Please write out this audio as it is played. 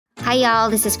Hi, y'all.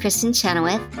 This is Kristen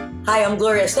Chenoweth. Hi, I'm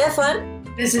Gloria Stefan.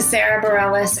 This is Sarah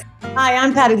Bareilles. Hi,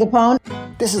 I'm Patti LuPone.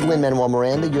 This is Lin-Manuel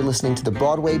Miranda. You're listening to the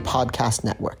Broadway Podcast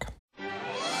Network.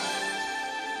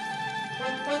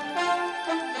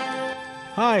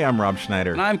 Hi, I'm Rob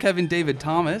Schneider. And I'm Kevin David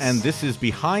Thomas. And this is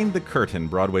Behind the Curtain,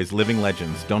 Broadway's Living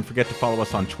Legends. Don't forget to follow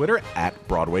us on Twitter at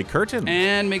Broadway Curtain.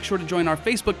 And make sure to join our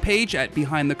Facebook page at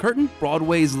Behind the Curtain,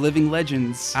 Broadway's Living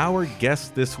Legends. Our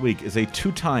guest this week is a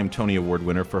two-time Tony Award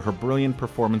winner for her brilliant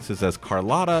performances as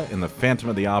Carlotta in The Phantom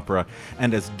of the Opera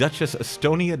and as Duchess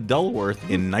Estonia Dulworth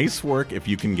in Nice Work If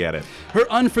You Can Get It. Her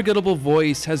unforgettable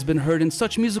voice has been heard in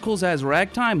such musicals as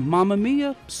Ragtime, Mamma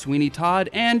Mia, Sweeney Todd,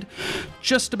 and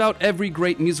just about every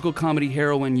great musical comedy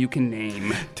heroine you can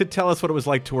name. To tell us what it was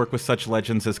like to work with such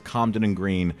legends as Comden and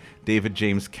Green, David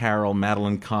James Carroll,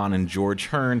 Madeline Kahn, and George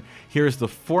Hearn, here's the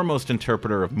foremost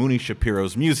interpreter of Mooney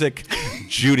Shapiro's music,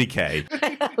 Judy Kaye.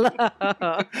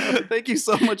 Thank you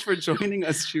so much for joining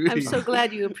us, Judy. I'm so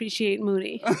glad you appreciate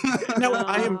Mooney. No,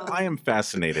 I am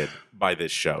fascinated by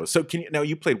this show. So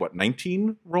you played what,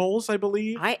 19 roles, I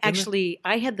believe? I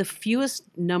had the fewest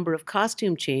number of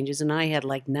costume changes, and I had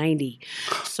like 90.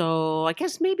 So I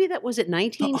guess maybe that was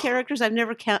 19 characters. I've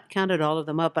never counted all of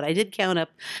them up, but I did count up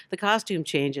the costume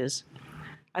changes.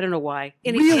 I don't know why.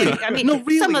 Really? I mean,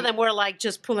 some of them were like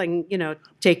just pulling,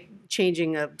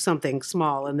 changing something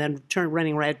small and then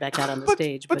running right back out on the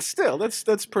stage. But still,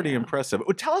 that's pretty impressive.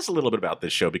 Well, tell us a little bit about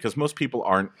this show because most people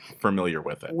aren't familiar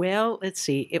with it. Well, let's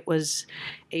see. It was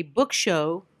a book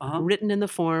show written in the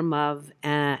form of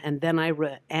and then I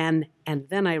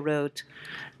wrote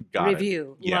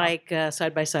review, like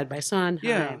Side by Side by Son.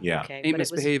 Yeah, yeah. Okay. Ain't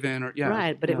Misbehaving,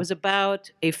 right? But it was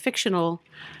about a fictional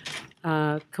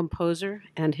composer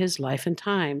and his life and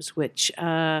times, which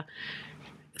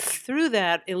through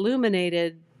that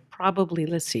illuminated probably,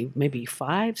 maybe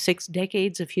 5-6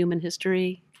 decades of human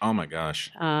history. Oh my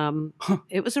gosh.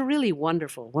 It was a really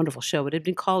wonderful, wonderful show. It had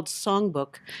been called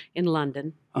Songbook in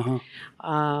London.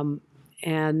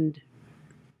 And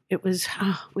it was,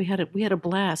 we had a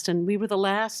blast, and we were the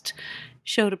last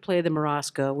show to play the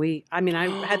Marosco.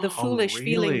 I had the foolish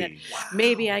feeling that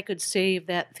maybe I could save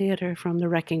that theater from the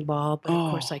wrecking ball, but of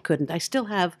course I couldn't. I still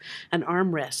have an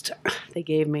armrest they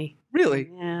gave me.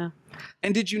 Really? Yeah.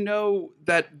 And did you know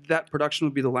that production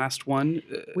would be the last one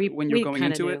when you're going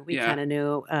into it? We kind of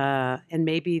knew, and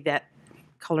maybe that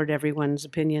colored everyone's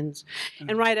opinions.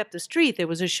 And right up the street, there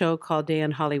was a show called Day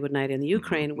on Hollywood Night in the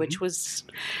Ukraine, which was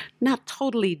not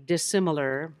totally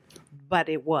dissimilar, but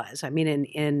it was. I mean,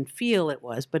 in feel it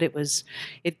was, but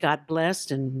it got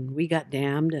blessed and we got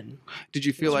damned. And did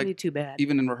you feel like, really too bad.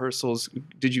 Even in rehearsals,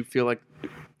 could you feel like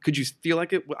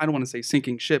it? I don't want to say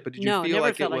sinking ship, but did you feel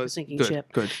like it was a sinking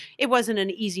ship? Good. It wasn't an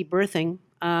easy birthing,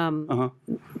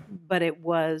 but it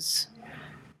was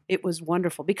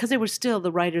wonderful because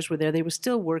the writers were there. They were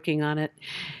still working on it,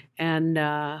 and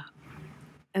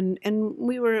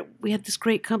we had this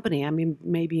great company. I mean,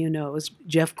 maybe it was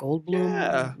Jeff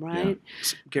Goldblum, right?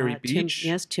 Yeah. Gary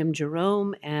Beach. Tim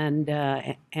Jerome and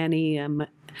Annie.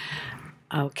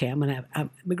 Okay, I'm gonna have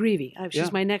McGreevy.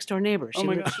 She's my next door neighbor. She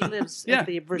lives at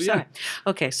the Versailles. Yeah.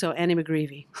 Okay, so Annie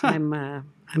McGreevy.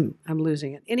 I'm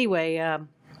losing it. Anyway,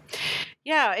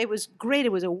 it was great.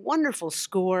 It was a wonderful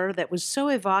score that was so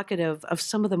evocative of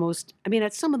some of the most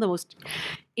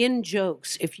in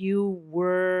jokes. If you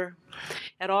were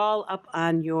at all up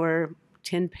on your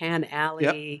Tin Pan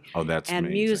Alley that's and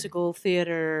amazing. Musical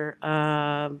theater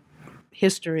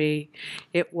history,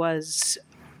 it was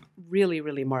really,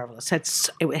 really marvelous. It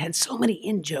had so many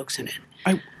in-jokes in it.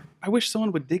 I wish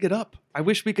someone would dig it up. I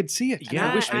wish we could see it.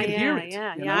 I wish we could hear it.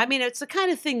 Yeah. I mean, it's the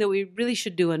kind of thing that we really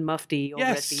should do in Mufti over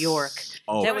at the York.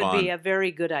 Oh, that fun. would be a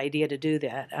very good idea to do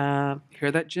that.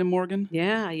 Hear that, Jim Morgan?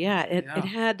 Yeah. It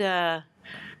had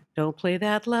Don't Play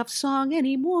That Love Song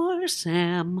Anymore,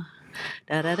 Sam.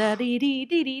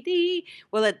 Da-da-da-dee-dee-dee-dee-dee.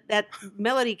 Well, that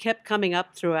melody kept coming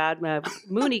up throughout.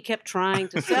 Mooney kept trying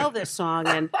to sell this song,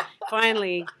 and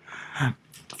finally,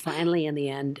 in the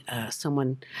end,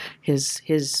 someone, his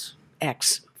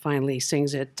ex, finally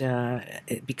sings it.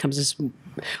 It becomes this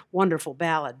wonderful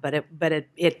ballad, but it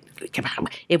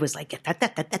was like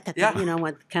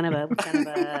kind of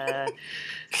a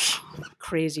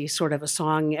crazy sort of a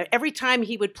song. Every time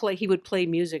he would play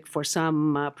music for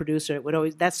some producer,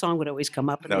 that song would always come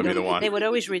up. That would be the one. They would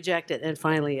always reject it, and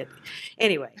finally,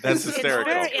 that's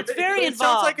hysterical. It's very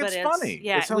involved. It sounds like it's funny.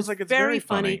 Yeah, it sounds like it's very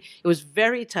funny. It was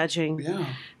very touching. Yeah.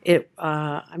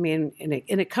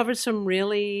 It covered some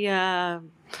really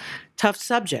tough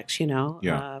subjects,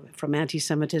 from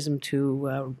anti-Semitism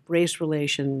to race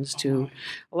relations to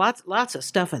lots of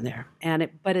stuff in there,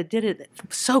 but it did it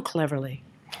so cleverly.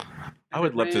 I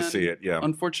would love to see it. Yeah,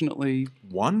 Unfortunately,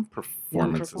 one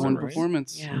performance. Is that one right?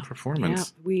 performance. Yeah. One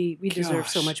performance. Yeah, we deserve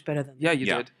so Gosh. much better than that. Yeah, you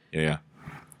Yeah. did. Yeah.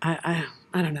 I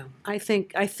don't know. I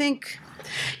think I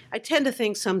tend to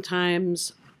think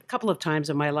sometimes, a couple of times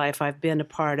in my life, I've been a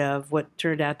part of what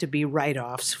turned out to be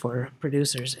write-offs for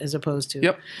producers, as opposed to.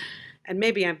 Yep. And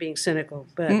maybe I'm being cynical,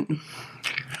 but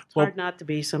it's hard not to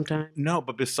be sometimes. No,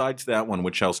 but besides that one,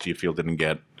 which else do you feel didn't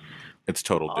get its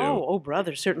total due? Oh,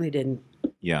 brother, certainly didn't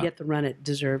yeah. get the run it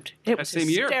deserved. It was same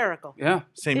year. hysterical. Yeah.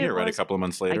 Same It year, right? A was- couple of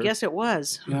months I later. guess it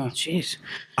was. Yeah. Jeez.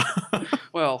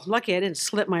 Well, Lucky I didn't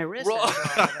slip my wrist. Ro-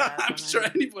 after all of that, I'm but sure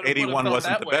anyone would have 81 felt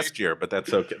wasn't that the way. best year, but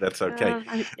that's okay. That's okay.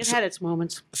 It had its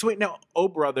moments. So wait, now, Oh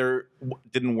Brother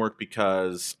didn't work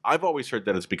because I've always heard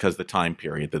that it's because the time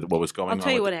period, that what was going on. I'll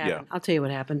tell you with what it. happened. I'll tell you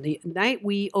what happened. The night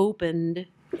we opened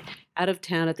out of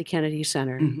town at the Kennedy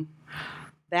Center,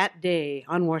 that day,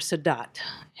 Anwar Sadat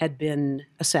had been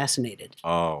assassinated. Yeah.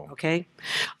 Oh. Okay,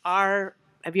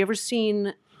 have you ever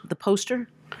seen the poster?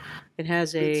 It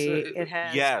has It's it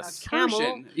has yes. a camel.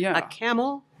 Persian, yeah. A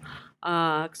camel.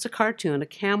 It's a cartoon. A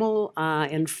camel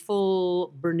in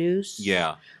full burnous.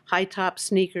 Yeah. High top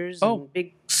sneakers. Oh.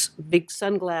 And big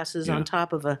sunglasses Yeah. on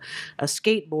top of a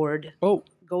skateboard. Oh,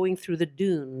 Going through the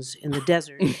dunes in the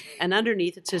desert, and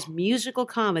underneath it says musical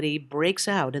comedy breaks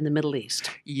out in the Middle East.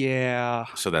 yeah.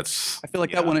 So that's. I feel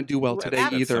like that wouldn't do well today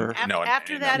After- either. No,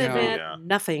 After no, that no, event, yeah.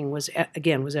 nothing was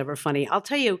ever funny. I'll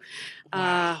tell you,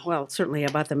 well, certainly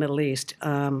about the Middle East.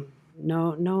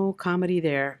 No comedy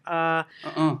there.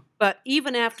 But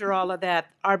even after all of that,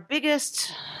 our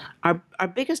biggest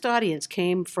audience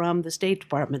came from the State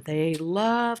Department. They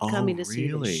loved coming to see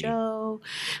the really? show.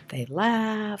 They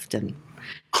laughed and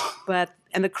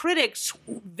the critics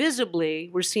visibly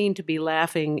were seen to be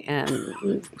laughing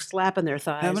and slapping their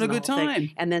thighs, Having a and the good whole thing,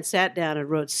 time. and then sat down and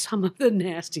wrote some of the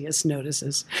nastiest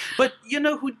notices. But you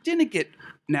know who didn't get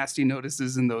nasty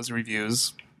notices in those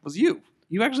reviews was you.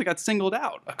 You actually got singled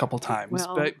out a couple times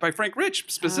Well- by Frank Rich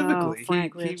specifically.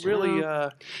 Frank he Rich, really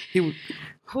he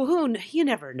You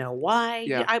never know why.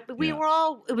 Yeah. We were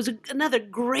all. It was another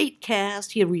great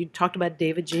cast. We talked about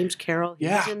David James Carroll. He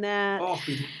was Yeah. in that. oh,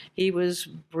 He was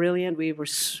brilliant. We were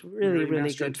really, Mary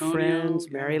really good Mastrantonio, friends.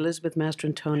 yeah. Mary Elizabeth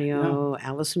Mastrantonio,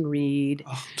 Allison Reed,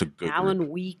 It's a good Alan group.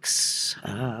 Weeks.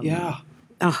 yeah.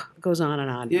 It goes on and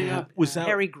on. Yeah. Was that-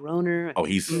 Harry Groner? Oh,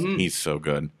 he's so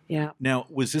good. Yeah. Now,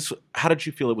 how did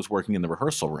you feel it was working in the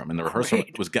rehearsal room? In the rehearsal, Great.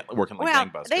 it was working like Well,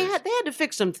 gangbusters. they had to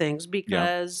fix some things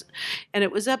because, and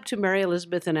it was up to Mary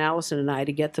Elizabeth and Allison and I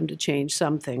to get them to change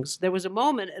some things. There was a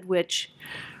moment at which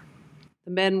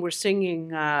the men were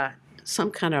singing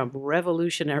some kind of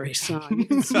revolutionary song. You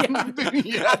can see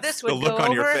how this would The look go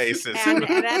on your over. faces. And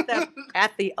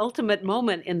at the ultimate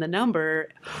moment in the number,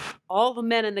 all the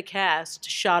men in the cast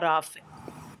shot off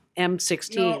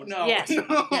M16. No. Yes.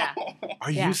 Yeah. Are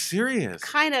Yeah. you serious?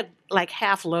 Kind of like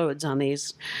half loads on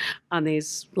these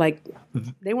like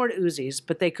they weren't Uzis,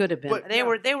 but they could have been. But, they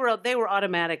were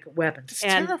automatic weapons. It's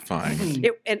And terrifying.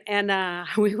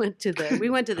 we went to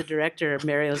the director,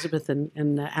 Mary Elizabeth and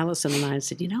Allison and I, and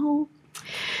said,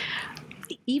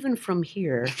 even from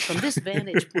here, from this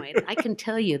vantage point, I can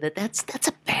tell you that's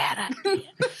a bad idea.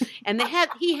 And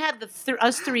he had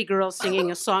us three girls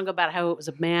singing a song about how it was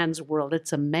a man's world.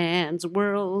 It's a man's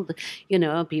world.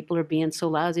 People are being so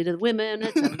lousy to the women.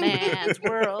 It's a man's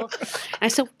world. And I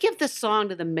said, give this song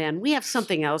to the men. We have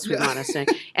something else we want to sing.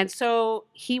 And so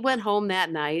he went home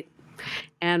that night.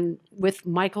 And with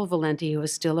Michael Valenti, who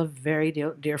is still a very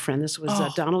dear friend. This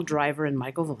was Donald Driver and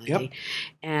Michael Valenti. Yep.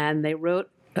 And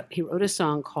he wrote a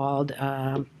song called,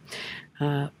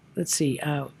 let's see,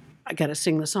 I got to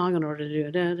sing the song in order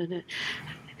to do it.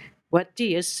 What do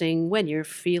you sing when you're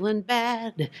feeling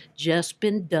bad? Just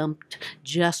been dumped,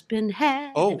 just been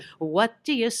had. Oh. What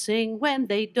do you sing when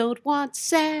they don't want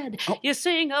sad? You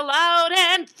sing a loud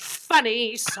and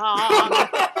funny song.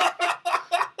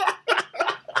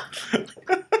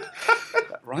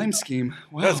 Rhyme scheme.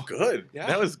 Wow. That's good. Yeah.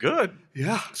 That was good.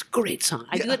 Yeah. It's a great song.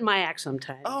 I do it in my act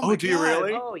sometimes. Oh, do you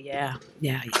really? Oh yeah.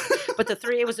 But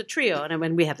it was a trio,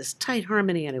 and we had this tight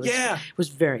harmony, and it was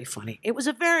very funny. It was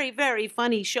a very, very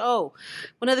funny show.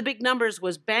 One of the big numbers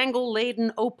was Bangle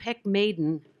Laden OPEC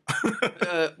Maiden.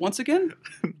 Once again?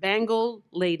 Bangle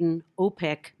Laden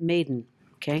OPEC Maiden.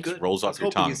 Okay. Good. Rolls I off was your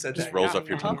hoping tongue. you said Just that. rolls Yeah. off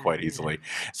your tongue quite easily.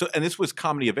 So, and this was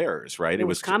Comedy of Errors, right? It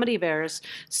was Comedy of Errors,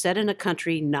 set in a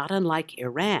country not unlike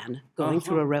Iran, going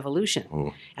through a revolution.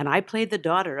 Ooh. And I played the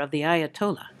daughter of the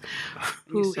Ayatollah,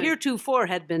 who heretofore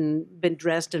had been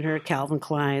dressed in her Calvin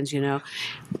Kleins,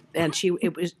 and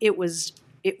it was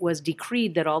it was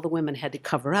decreed that all the women had to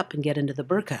cover up and get into the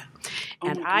burqa.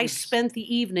 And my I goodness. spent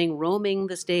the evening roaming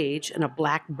the stage in a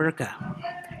black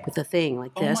burqa with a thing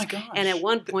like Oh this. my gosh. And at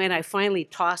one point, I finally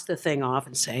tossed the thing off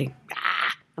and say,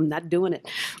 I'm not doing it.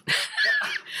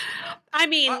 I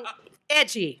mean,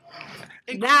 edgy.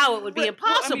 Now it would be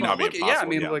impossible. Well, I mean, It'd be look, yeah, I impossible,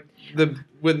 mean, yeah. like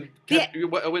when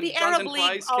The Arab Jonathan League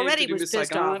Price came already to do was Miss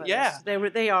pissed Saigon, off. At yeah. us.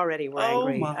 They already were Oh,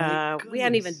 angry. my We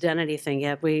hadn't even goodness. done anything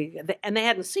yet. And they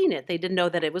hadn't seen it. They didn't know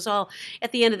that it was all.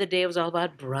 At the end of the day, it was all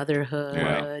about brotherhood,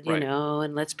 you right. know,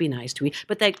 and let's be nice to each.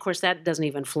 But that, of course, that doesn't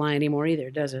even fly anymore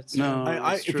either, does it? So- No,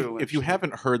 that's if, true. if you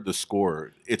haven't heard the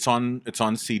score, it's on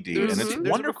CD and it's There's a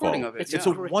wonderful. recording of it, It's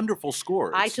yeah. a wonderful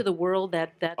score. Eye It's- to the World,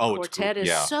 that Oh, it's quartet cool, is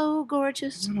yeah. so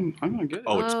gorgeous. I'm gonna get it.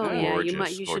 Oh, it's Oh, yeah,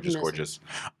 gorgeous, you gorgeous, shouldn't gorgeous.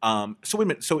 So wait a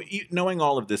minute. So knowing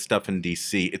all of this stuff in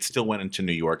D.C., it still went into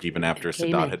New York even after It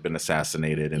came Sadat in. had been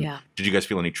assassinated. And Yeah. did you guys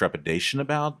feel any trepidation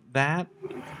about that?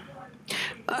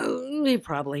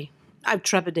 Probably. I've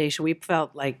trepidation. We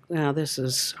felt like,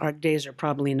 our days are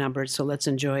probably numbered, so let's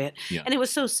enjoy it. Yeah. And it was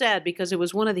so sad because it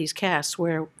was one of these casts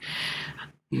where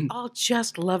all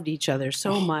just loved each other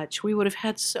so much. We would have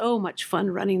had so much fun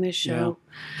running this show.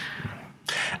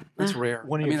 That's rare.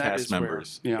 One of I your mean, that cast is rare.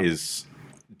 members Yeah. is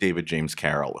David James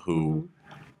Carroll, who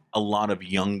a lot of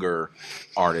younger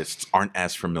artists aren't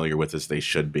as familiar with as they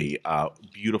should be.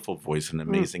 Beautiful voice, an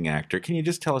amazing actor. Can you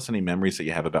just tell us any memories that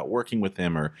you have about working with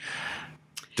him, or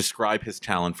describe his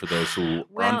talent for those who are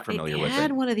Well, unfamiliar it with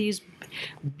had it? one of these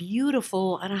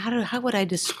beautiful. I don't know how would I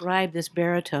describe this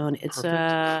baritone? It's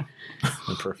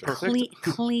Perfect.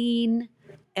 clean,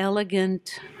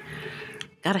 elegant.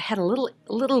 God, it had a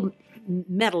little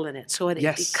metal in it, so it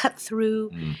Yes. cut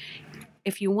through.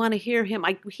 If you want to hear him,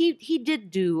 he did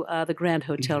do the Grand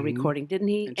Hotel recording, didn't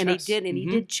he? And Chess. He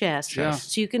did Chess. Yeah.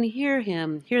 So you can hear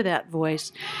that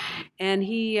voice, and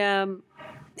he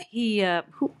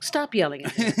stop yelling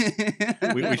at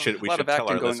me. We should A lot of tell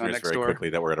our acting going on listeners next very door. quickly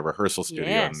that we're at a rehearsal studio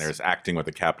Yes. and there's acting with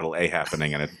a capital A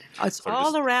happening, and it It's sort of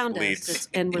all just around bleeds- us,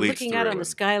 and we're bleeds looking out through on the and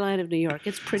skyline of New York.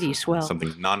 It's pretty swell.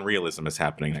 something non-realism is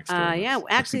happening next door. Yeah,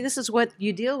 actually, this is what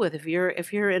you deal with if you're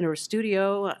in a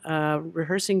studio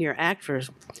rehearsing your act for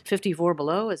 54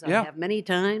 Below, as Yeah. I have many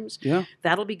times. Yeah,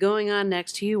 That'll be going on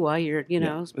next to you while you're,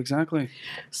 exactly.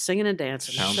 singing and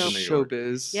dancing. Sounds So, in New York.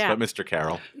 Showbiz. Yeah. But Mr.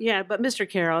 Carroll, yeah, but Mr.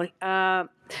 Carroll,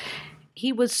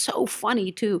 he was so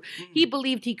funny too. He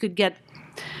believed he could get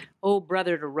old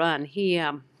brother to run. He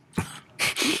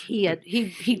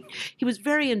was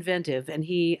very inventive, and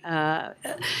he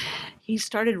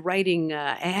started writing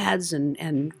ads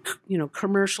and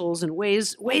commercials and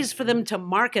ways for them to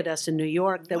market us in New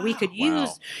York that we could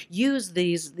use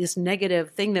this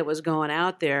negative thing that was going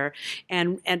out there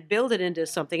and build it into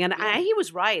something. And he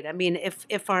was right. I mean,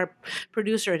 if our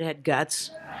producer had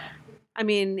guts. I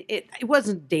mean, it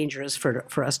wasn't dangerous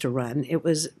for us to run. It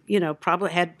was,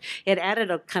 probably it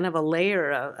added a kind of a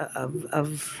layer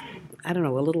of I don't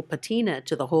know, a little patina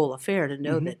to the whole affair to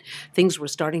know that things were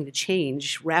starting to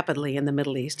change rapidly in the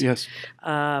Middle East. Yes.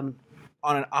 on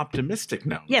an optimistic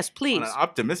note. Yes, please. On an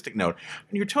optimistic note,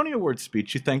 in your Tony Awards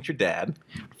speech, you thanked your dad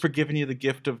for giving you the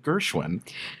gift of Gershwin.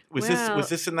 Was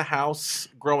this in the house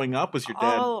growing up? Was your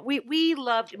dad? Oh, we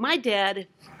loved my dad.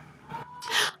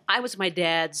 I was my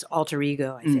dad's alter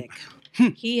ego, I think.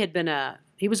 He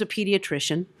was a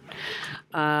pediatrician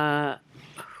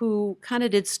who kind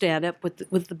of did stand up with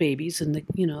the babies and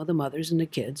the mothers and the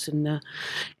kids,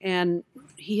 and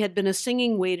he had been a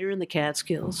singing waiter in the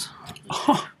Catskills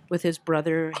with his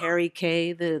brother Harry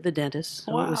Kay, the dentist.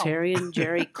 So it was Harry and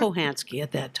Jerry Kohansky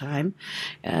at that time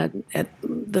at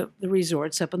the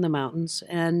resorts up in the mountains,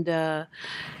 and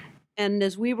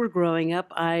as we were growing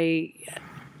up,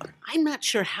 I'm not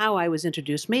sure how I was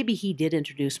introduced. Maybe he did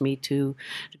introduce me to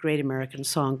the Great American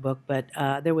Songbook, but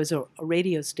there was a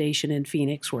radio station in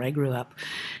Phoenix where I grew up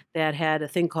that had a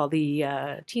thing called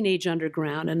the Teenage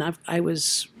Underground, and I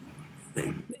was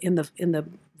in the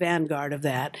vanguard of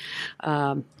that.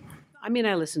 I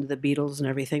listened to the Beatles and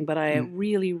everything, but I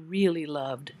really, really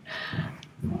loved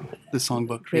The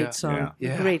songbook. great song,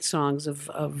 Yeah. great songs of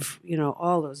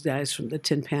all those guys from the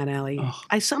Tin Pan Alley.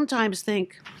 I sometimes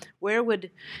think, where would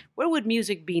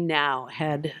music be now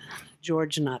had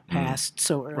George not passed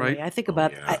so early? Right. I think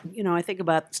about I think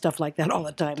about stuff like that all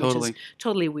the time, which Totally. is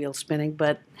totally wheel spinning.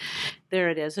 But there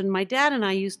it is. And my dad and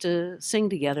I used to sing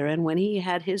together. And when he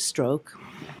had his stroke,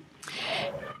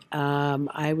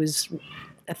 I was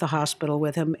at the hospital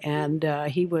with him, and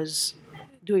he was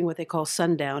doing what they call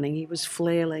sundowning. He was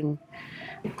flailing,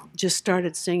 just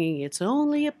started singing, "It's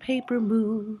only a paper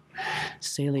moon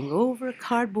sailing over a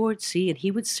cardboard sea," and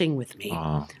he would sing with me.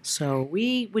 So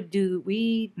we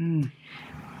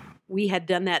we had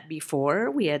done that before.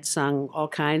 We had sung all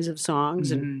kinds of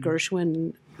songs, and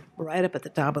Gershwin right up at the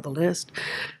top of the list.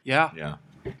 Yeah. Yeah.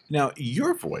 Now,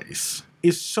 your voice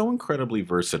is so incredibly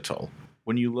versatile.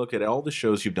 When you look at all the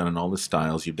shows you've done and all the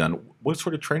styles you've done, what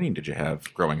sort of training did you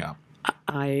have growing up?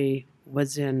 I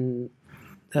was in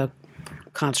the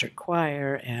concert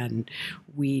choir, and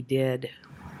we did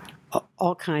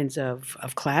all kinds of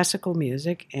classical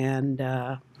music, and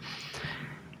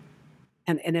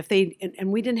if they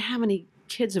and we didn't have any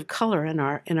kids of color in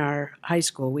our high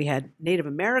school. We had Native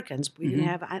Americans. But we didn't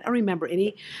have. I don't remember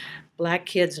any black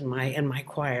kids in my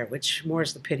choir, which more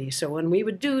is the pity. So when we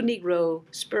would do Negro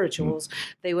spirituals,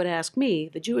 they would ask me,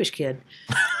 the Jewish kid,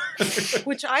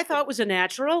 which I thought was a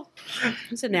natural.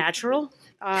 It's a natural.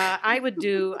 I would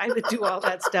do all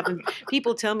that stuff, and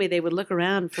people tell me they would look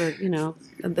around for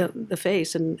the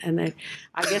face, and I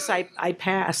guess I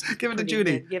passed. Give it to pretty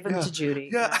Judy. good. Give it to Judy.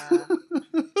 Yeah.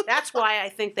 That's why I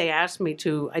think they asked me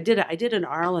to. I did an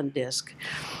Arlen disc,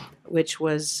 which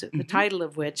was the title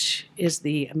of which is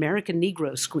the American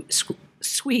Negro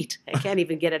Suite. I can't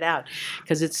even get it out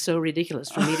because it's so ridiculous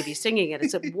for me to be singing it.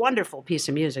 It's a wonderful piece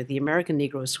of music, the American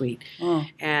Negro Suite,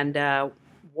 and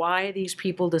why these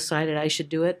people decided I should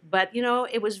do it. But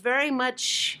it was very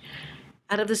much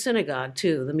out of the synagogue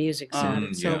too. The music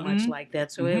sounded so much like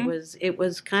that, so it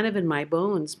was kind of in my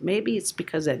bones. Maybe it's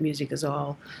because that music is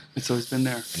all. It's always been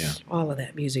there. Yeah. All of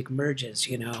that music merges,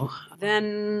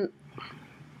 Then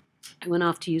I went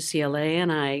off to UCLA,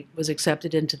 and I was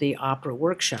accepted into the opera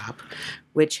workshop,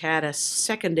 which had a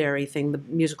secondary thing, the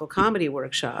musical comedy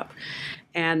workshop.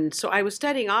 And so I was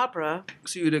studying opera.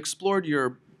 So you'd explored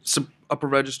your upper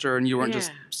register, and you weren't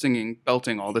just singing,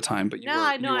 belting all the time, but you were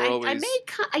always.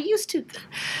 I used to,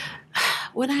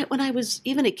 when I was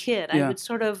even a kid, I would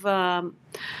sort of hum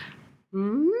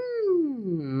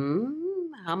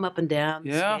up and down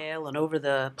the scale and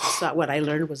over what I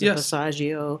learned was a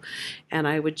passaggio, and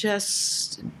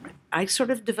I sort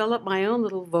of developed my own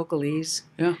little vocalese,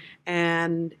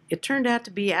 and it turned out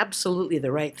to be absolutely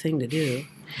the right thing to do.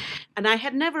 And I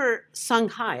had never sung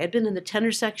high. I'd been in the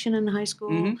tenor section in high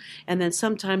school, and then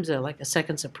sometimes like a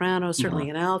second soprano, certainly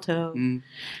an alto. When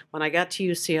I got to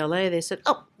UCLA, they said,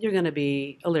 "Oh, you're going to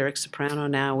be a lyric soprano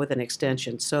now with an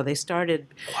extension." So they started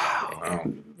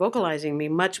vocalizing me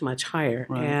much, much higher,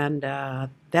 and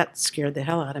that scared the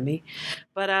hell out of me.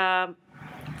 But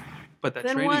that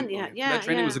then training, that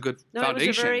training was a good foundation. It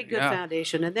was a very good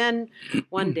foundation. And then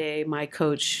one day, my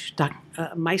coach,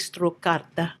 Maestro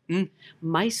Carta,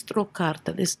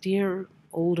 this dear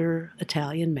older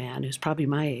Italian man who's probably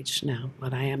my age now,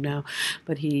 what I am now,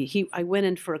 but I went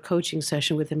in for a coaching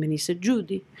session with him, and he said,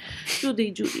 Judy,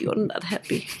 you're not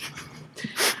happy.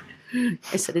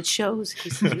 I said, it shows.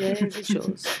 He said, yes, it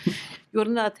shows. You're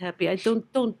not happy.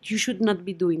 You should not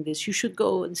be doing this. You should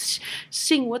go and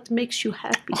sing what makes you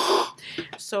happy.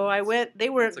 So I went,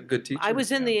 That's a good teacher. I was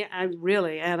in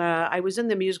I was in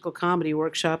the musical comedy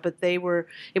workshop, but it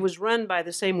was run by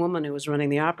the same woman who was running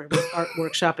the opera art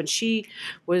workshop, and she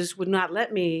would not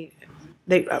let me.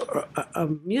 A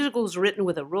musical was written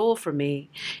with a role for me,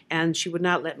 and she would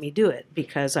not let me do it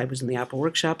because I was in the opera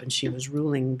workshop and she was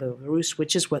ruling the roost,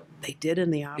 which is what they did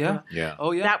in the opera. Yeah.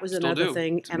 Oh, yeah. That was another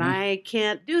thing, and I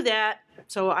can't do that.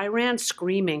 So I ran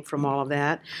screaming from all of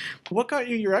that. What got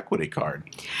you your equity card?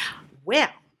 Well,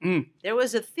 there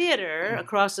was a theater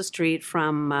across the street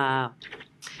from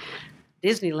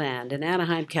Disneyland in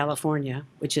Anaheim, California,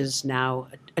 which is now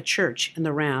a church in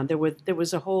the Round. There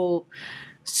was a whole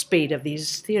spate of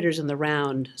these theaters in the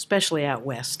Round, especially out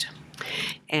west.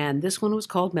 And this one was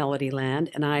called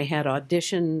Melodyland, and I had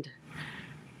auditioned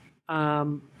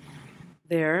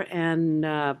there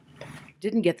and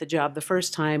didn't get the job the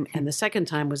first time, and the second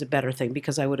time was a better thing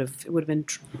because it would have been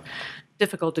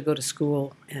difficult to go to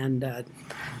school and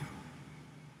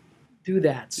do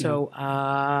that. So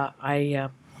I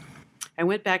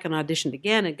went back and auditioned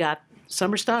again and got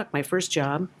summer stock, my first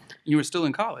job. You were still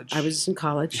in college. I was in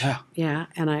college. Yeah.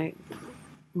 And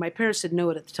my parents didn't know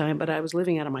it at the time, but I was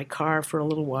living out of my car for a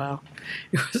little while.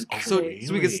 It was so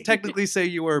crazy. we could technically say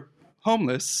you were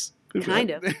homeless.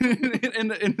 Kind of.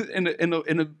 in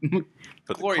a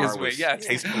But glorious the car way. was Yes.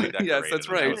 tastefully decorated. Yes, that's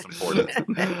right. That was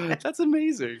important. That's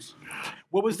amazing.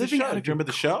 What was the show? Do you remember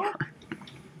the show?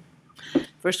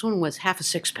 First one was Half a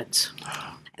Sixpence,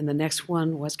 and the next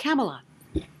one was Camelot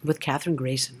with Katherine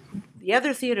Grayson. The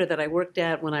other theater that I worked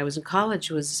at when I was in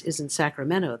college is in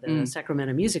Sacramento, the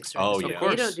Sacramento Music Service. Oh, yeah. Of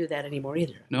course. They don't do that anymore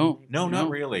either. No, not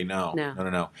really.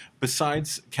 No.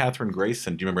 Besides Katherine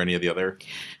Grayson, do you remember any of the other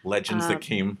legends that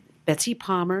came? Betsy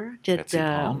Palmer did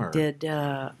South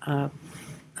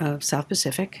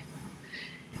Pacific,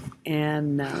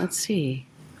 and let's see,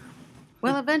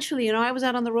 Well, eventually, I was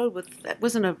out on the road with that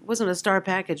wasn't a star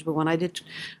package, but when I did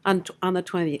on the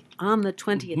 20th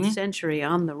Mm-hmm. century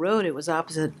on the road, it was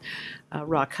opposite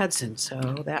Rock Hudson. So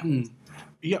that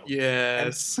Yeah.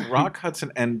 Yes. And Rock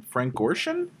Hudson and Frank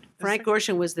Gorshin? Frank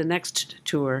Gorshin was the next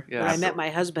tour Yes. where I met my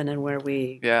husband and where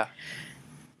we Yeah.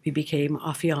 became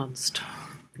affianced.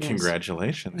 Yes.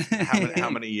 Congratulations. How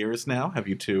many years now have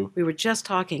you two? We were just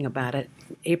talking about it.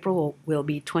 April will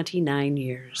be 29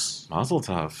 years. Mazel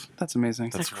tov. That's amazing.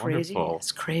 That's Isn't that crazy? wonderful.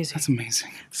 It's crazy. That's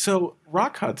amazing. So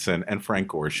Rock Hudson and Frank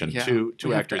Gorshin, Yeah. two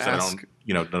We have to actors that ask.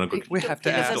 don't We have to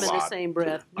Give ask. them in the same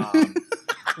breath.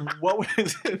 What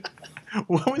was it?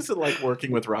 What was it like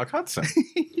working with Rock Hudson?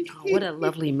 Oh, what a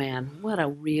lovely man. What a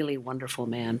really wonderful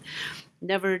man.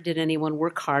 Never did anyone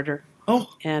work harder.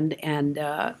 Oh. And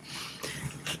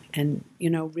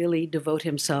really devote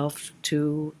himself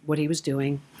to what he was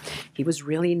doing. He was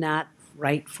really not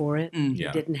right for it. Mm. He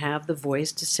Yeah. didn't have the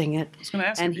voice to sing it. I was going to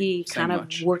ask And if you he sang kind of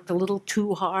much. worked a little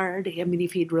too hard. I mean,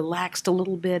 if he'd relaxed a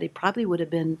little bit, it probably would have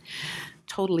been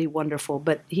totally wonderful.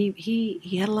 But he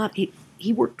had a lot.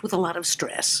 He worked with a lot of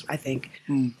stress, I think.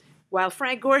 Mm. While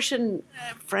Frank Gorshin,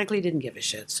 frankly, didn't give a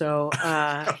shit. So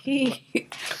he.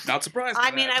 Not surprised. by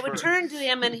I mean, that I would for- turn to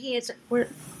him and he had said,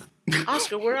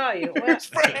 Oscar, where are you? Where's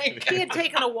Frank? He had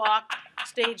taken a walk,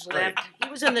 stage left. He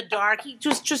was in the dark. He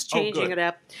was just changing good. it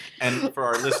up. And for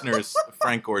our listeners,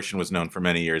 Frank Gorshin was known for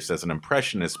many years as an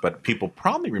impressionist, but people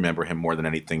probably remember him more than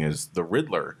anything as the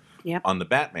Riddler Yep. on the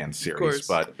Batman series. course.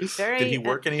 But Very, did he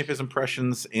work any of his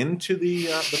impressions into the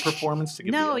performance to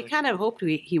give No, the he other- kind of hoped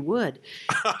he would.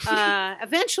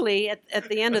 Eventually, at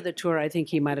the end of the tour, I think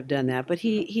he might have done that. But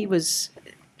he was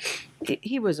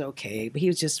okay. But he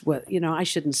was just I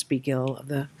shouldn't speak ill of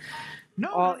the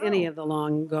No, any of the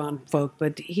long gone folk.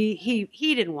 But he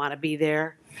didn't want to be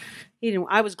there. He didn't.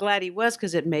 I was glad he was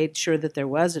because it made sure that there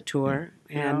was a tour.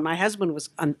 And my husband was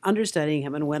understudying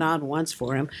him and went on once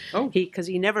for him. Oh. Because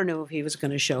he never knew if he was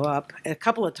going to show up. A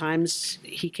couple of times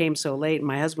he came so late, and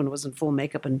my husband was in full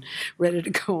makeup and ready to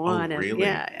go on. And really?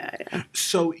 yeah.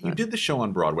 So you did the show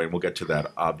on Broadway, and we'll get to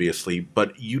that, obviously.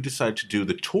 But you decided to do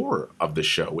the tour of the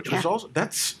show, which was Yeah. also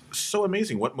that's so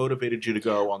amazing. What motivated you to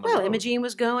go on the Well, road? Imogene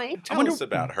was going. Tell us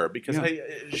about her because Yeah.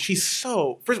 she's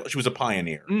so. First of all, she was a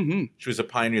pioneer. Mhm. She was a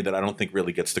pioneer that I don't think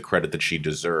really gets the credit that she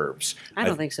deserves. I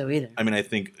don't think so either. I mean, I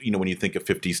think when you think of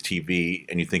 50s TV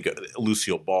and you think of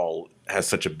Lucille Ball has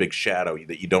such a big shadow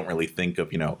that you don't really think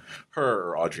of her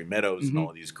or Audrey Meadows and all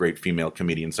of these great female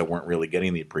comedians that weren't really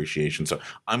getting the appreciation. So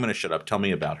I'm going to shut up. Tell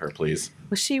me about her, please.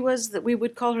 Well, she was we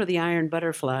would call her the Iron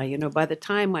Butterfly. By the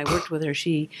time I worked with her,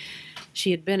 she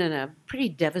had been in a pretty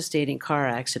devastating car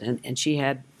accident, and she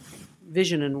had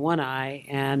vision in one eye,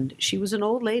 and she was an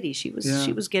old lady. She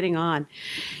was getting on,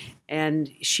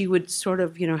 and she would sort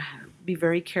of be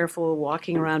very careful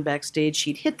walking around backstage.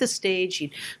 She'd hit the stage.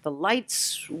 The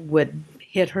lights would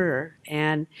hit her,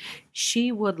 and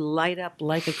she would light up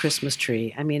like a Christmas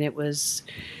tree. I mean, it was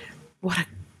what a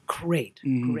great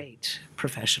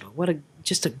professional.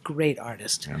 Just a great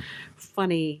artist. Yeah.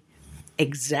 Funny,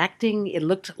 exacting. It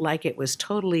looked like it was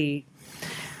totally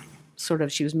sort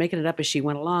of, she was making it up as she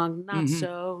went along. Not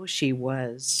so. She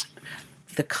was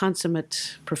the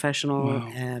consummate professional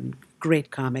and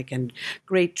great comic and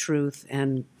great truth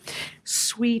and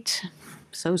sweet,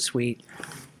 so sweet.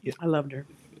 Yeah. I loved her.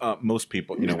 Most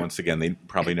people, once again, they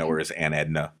probably know her as Aunt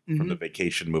Edna from the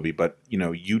Vacation movie. But,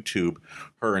 YouTube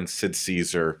her and Sid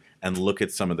Caesar and look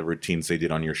at some of the routines they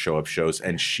did on your show of shows.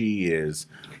 And she is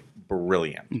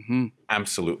brilliant.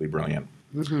 Absolutely brilliant.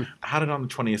 How did On the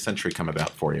 20th Century come about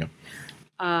for you?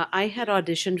 I had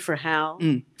auditioned for Hal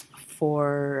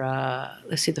for,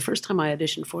 let's see, the first time I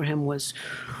auditioned for him was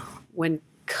when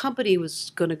Company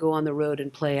was going to go on the road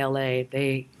and play L.A.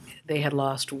 They had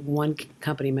lost one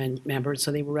company member,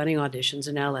 so they were running auditions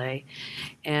in L.A.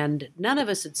 And none of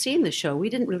us had seen the show. We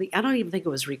didn't really, I don't even think it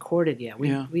was recorded yet. We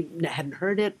hadn't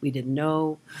heard it. We didn't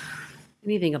know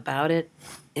anything about it.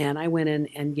 And I went in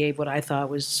and gave what I thought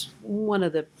was one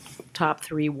of the top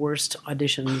 3 worst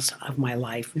auditions of my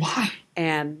life. Why?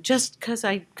 And just because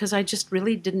I just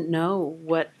really didn't know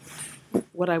what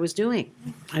I was doing.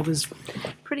 I was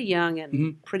pretty young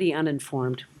and pretty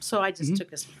uninformed. So I just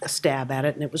took a stab at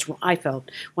it, and it was, I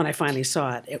felt, when I finally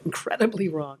saw it, incredibly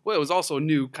wrong. Well, it was also a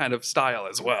new kind of style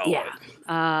as well.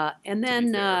 Yeah. And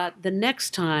then the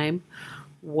next time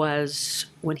was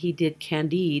when he did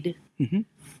Candide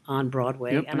on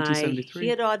Broadway. Yep, and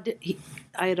 1973.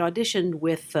 I had auditioned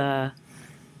with,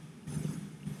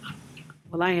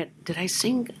 did I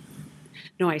sing?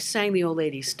 No, I sang the old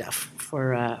lady stuff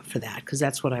for that because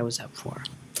that's what I was up for.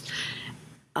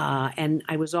 And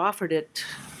I was offered it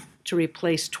to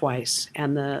replace twice,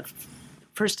 and the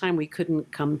first time we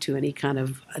couldn't come to any kind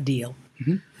of a deal.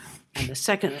 And the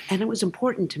second, and it was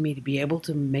important to me to be able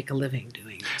to make a living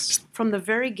doing this from the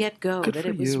very get-go. Good That for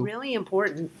it was you. really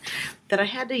important that I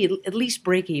had to at least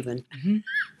break even.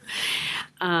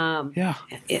 Yeah.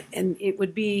 And it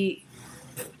would be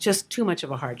just too much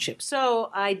of a hardship. So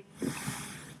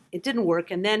it didn't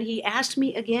work. And then he asked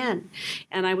me again,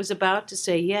 and I was about to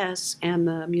say yes, and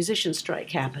the musician strike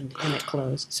happened and it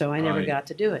closed. So I never Aye. got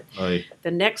to do it. Aye.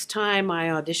 The next time I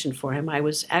auditioned for him, I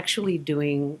was actually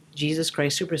doing Jesus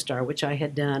Christ Superstar, which I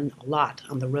had done a lot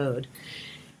on the road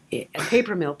at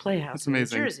Paper Mill Playhouse That's in New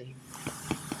amazing. Jersey.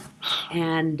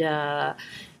 And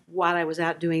while I was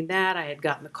out doing that, I had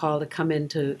gotten the call to come in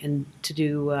to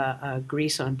do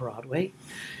Grease on Broadway.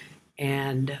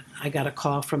 And I got a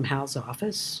call from Hal's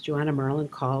office. Joanna Merlin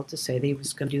called to say that he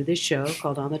was going to do this show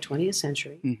called On the 20th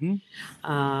Century,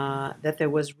 that there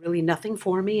was really nothing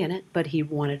for me in it, but he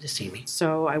wanted to see me.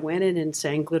 So I went in and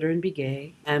sang Glitter and Be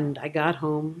Gay, and I got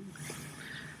home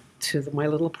to my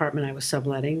little apartment I was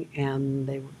subletting, and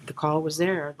the call was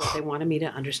there that they wanted me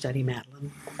to understudy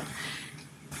Madeline.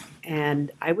 And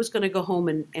I was going to go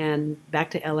home and back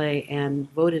to LA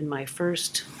and vote in my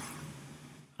first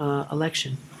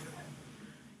election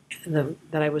that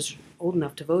I was old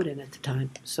enough to vote in at the time.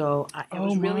 So it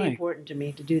was really important to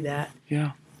me to do that.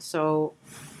 Yeah. So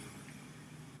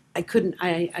I couldn't.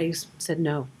 I said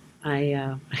no.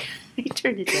 I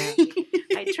turned it down.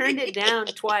 I turned it down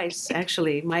twice,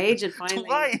 actually. My agent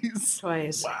finally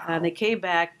twice. And they came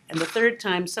back, and the third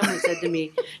time, someone said to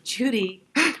me, "Judy,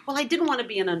 well, I didn't want to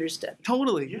be an understudy.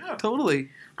 Totally. Yeah. Totally.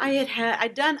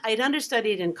 I'd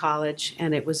understudied in college,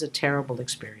 and it was a terrible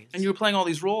experience. And you were playing all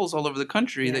these roles all over the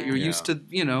country that you're Yeah. used to,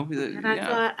 you know.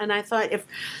 And I thought if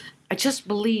I just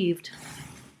believed,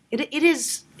 it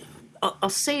is. I'll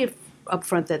say up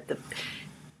front that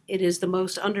it is the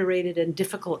most underrated and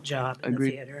difficult job in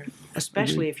Agreed. the theater,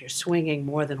 especially if you're swinging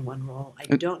more than one role.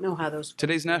 I don't know how those. folks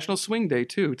Today's do it. National Swing Day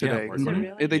too. Today, Is it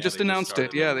really? They Yeah, just they announced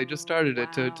started it. Yeah, they just started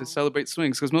it Wow. to celebrate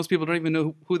swings because most people don't even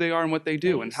know who they are and what they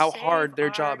do They and how save hard their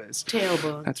our job is.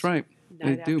 Tailbones. That's right.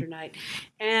 Night They do. after night,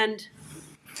 and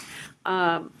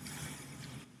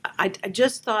I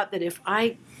just thought that if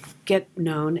I get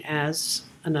known as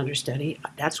an understudy,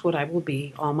 that's what I will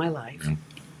be all my life.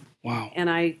 Wow. And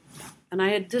I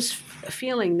had this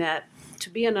feeling that to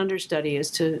be an understudy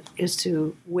is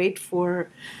to wait for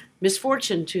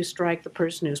misfortune to strike the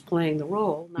person who's playing the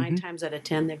role. 9 times out of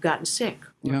 10, they've gotten sick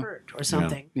or Yeah. hurt or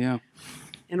something. Yeah.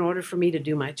 In order for me to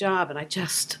do my job, and I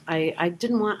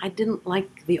didn't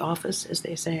like The Office, as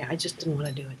they say. I just didn't want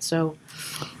to do it. So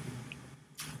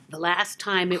the last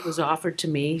time it was offered to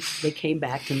me, they came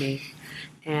back to me,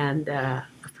 and a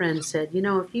friend said, "You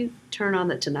know, if you turn on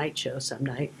the Tonight Show some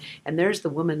night, and there's the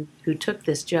woman who took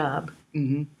this job,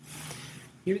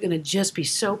 you're going to just be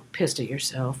so pissed at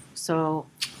yourself." So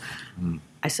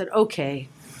I said, "Okay,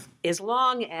 as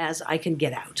long as I can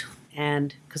get out."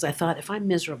 And because I thought, if I'm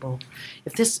miserable,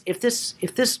 if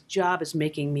this job is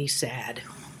making me sad,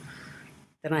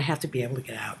 then I have to be able to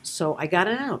get out. So I got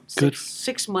it out. Good.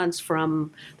 6 months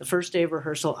from the first day of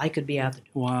rehearsal, I could be out the door.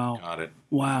 Wow. Got it.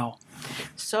 Wow.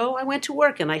 So I went to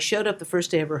work, and I showed up the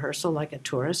first day of rehearsal like a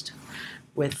tourist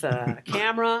with a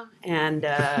camera and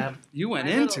You went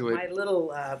my into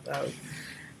little, it.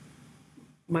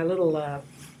 my little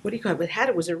what do you call it?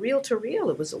 It was a reel-to-reel.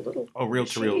 It was a little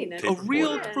reel-to-reel machine. tape A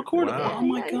real recorder. recordable. Wow. Oh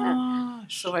my Yeah, yeah.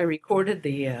 gosh. So I recorded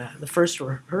the first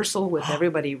rehearsal with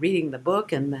everybody reading the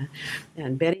book and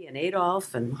Betty and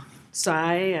Adolph and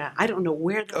Cy. I don't know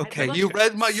where. Okay, you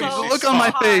read my. You So look on my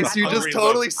hard. face. You I'll just relook.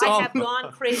 totally I saw. have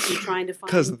gone crazy trying to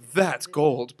find. Because that's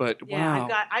gold. But Yeah,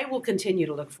 wow. I will continue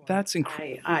to look for. That's it.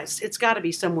 incredible. It's got to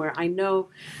be somewhere. I know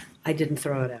I didn't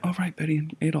throw it out. Oh right, Betty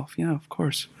and Adolf. Yeah, of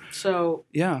course. So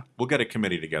Yeah. We'll get a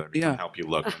committee together to Yeah. help you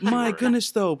look. I'm My sure.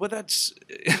 goodness, though. But that's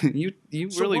you.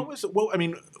 So Really. what was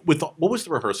what was the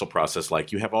rehearsal process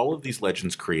like? You have all of these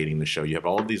legends creating the show. You have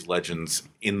all of these legends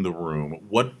in the room.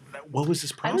 What was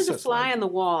this I process was a fly like? on the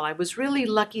wall. I was really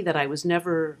lucky that I was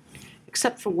never,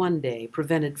 except for one day,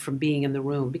 prevented from being in the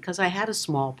room because I had a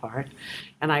small part,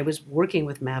 and I was working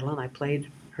with Madeline. I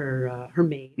played her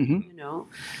maid, you know.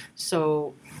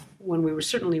 So when we were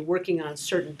certainly working on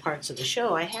certain parts of the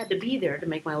show, I had to be there to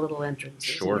make my little entrance.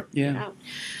 Sure. Yeah.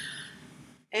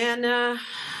 And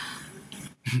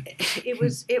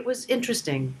it was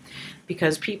interesting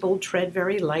because people tread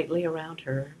very lightly around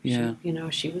her. Yeah.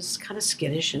 She was kind of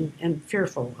skittish and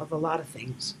fearful of a lot of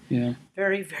things. Yeah.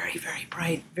 Very, very, very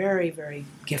bright, very, very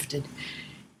gifted,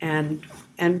 and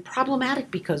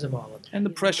problematic because of all of that. And the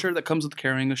you know? pressure that comes with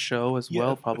carrying a show as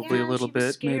well, probably Yeah, a little she was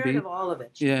bit, scared maybe. of all of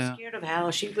it. She Yeah. was scared of how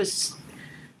she was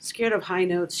scared of high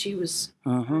notes. She was, I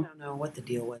don't know what the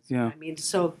deal was. Yeah. I mean,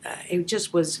 so it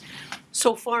just was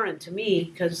so foreign to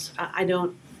me because I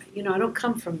don't, I don't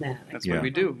come from that. That's Yeah. what we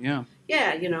do. Yeah.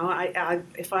 Yeah,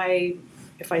 if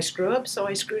I screw up, so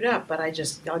I screwed up, but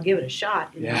I'll give it a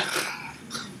shot. Yeah.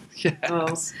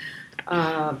 Yes.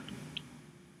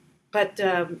 But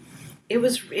it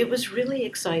was really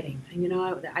exciting. And,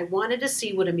 I wanted to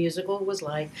see what a musical was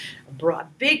like, a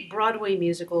big Broadway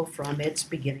musical from its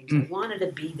beginnings. I wanted to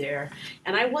be there,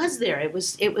 and I was there. It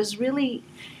was really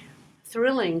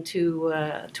thrilling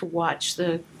to watch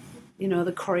the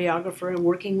choreographer and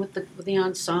working with the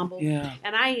ensemble. Yeah.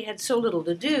 And I had so little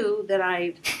to do that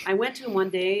I went to him one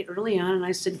day early on, and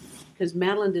I said, because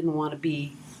Madeline didn't want to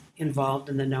be involved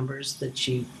in the numbers that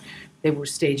they were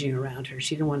staging around her.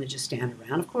 She didn't want to just stand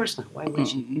around. Of course not. Why would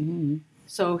she? Mm-hmm.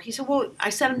 So he said, well, I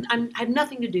said, I have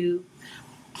nothing to do.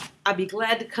 I'd be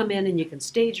glad to come in and you can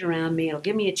stage around me. It'll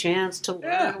give me a chance to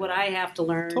learn what I have to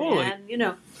learn. Totally.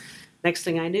 And, next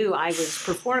thing I knew, I was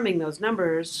performing those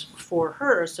numbers for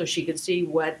her so she could see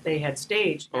what they had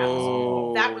staged. That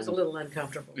was a little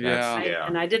uncomfortable. Yeah.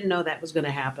 And I didn't know that was going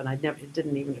to happen. It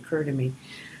didn't even occur to me.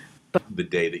 The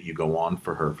day that you go on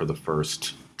for her for the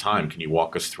first time, can you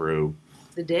walk us through?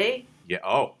 The day? Yeah.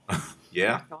 Oh,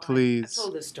 yeah. Please. I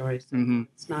told this story, so Mhm.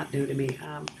 it's not new to me.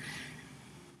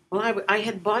 Well, I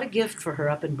had bought a gift for her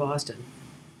up in Boston.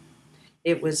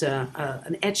 It was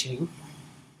an etching,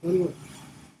 little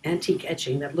antique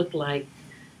etching that looked like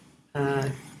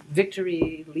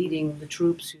Victory leading the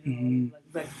troops.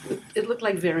 It looked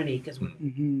like Veronique as well.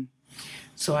 Mm-hmm.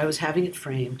 So I was having it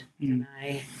framed, and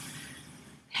I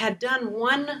had done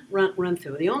one run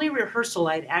through. The only rehearsal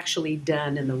I'd actually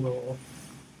done in the role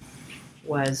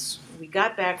was we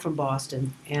got back from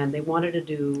Boston, and Hal wanted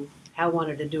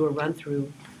to do a run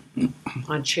through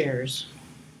on chairs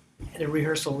at a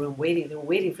rehearsal room. They were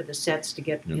waiting for the sets to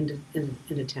get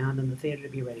into town and the theater to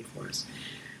be ready for us.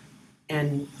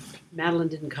 And Madeline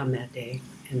didn't come that day,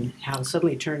 and Hal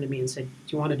suddenly turned to me and said,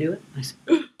 "Do you want to do it?" I said,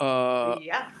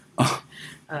 "Yeah."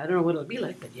 I don't know what it'll be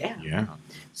like, but yeah. Yeah.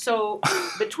 So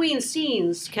between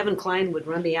scenes, Kevin Kline would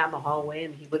run me out in the hallway,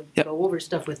 and he would go over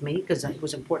stuff with me because it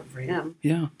was important for him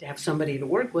Yeah. to have somebody to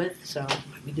work with. So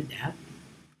we did that.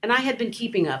 And I had been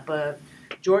keeping up.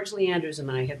 George Leanders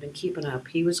and I had been keeping up.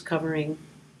 He was covering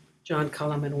John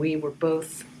Cullum, and we were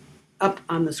both up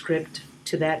on the script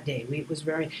to that day. It was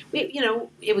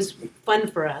it was fun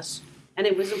for us, and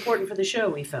it was important for the show,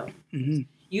 we felt. Mm-hmm.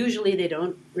 Usually they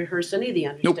don't rehearse any of the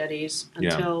understudies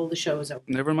until the show is over.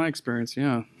 Never my experience.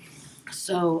 Yeah.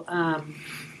 So,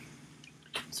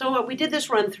 we did this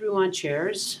run through on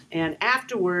chairs, and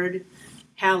afterward,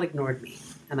 Hal ignored me,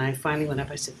 and I finally went up.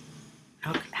 I said,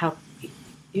 "How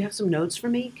you have some notes for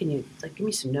me? Can you give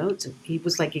me some notes?" And he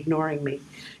was ignoring me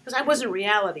because I wasn't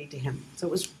reality to him, so it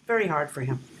was very hard for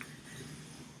him.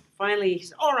 Finally, he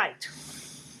said, "All right,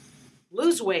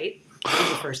 lose weight." That was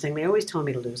the first thing. They always tell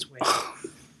me to lose weight.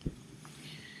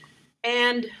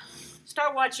 And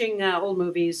start watching old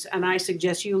movies, and I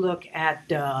suggest you look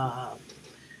at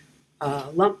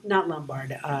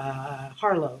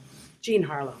Harlow, Jean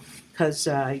Harlow, because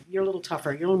you're a little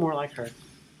tougher, you're a little more like her.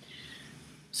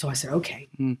 So I said, okay.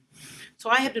 So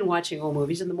I had been watching old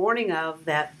movies. In the morning of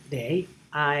that day,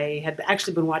 I had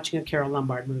actually been watching a Carole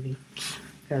Lombard movie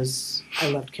because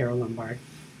I loved Carole Lombard.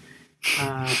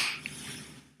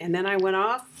 And then I went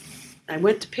off. I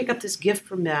went to pick up this gift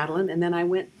from Madeline, and then I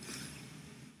went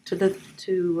to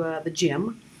the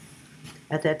gym.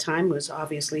 At that time, it was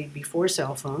obviously before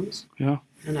cell phones. Yeah.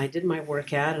 And I did my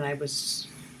workout, and I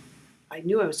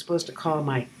knew I was supposed to call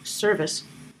my service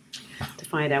to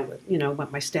find out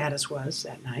what my status was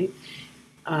that night.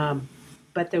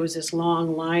 But there was this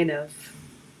long line of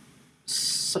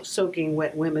soaking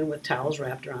wet women with towels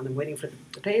wrapped around them, waiting for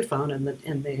the payphone and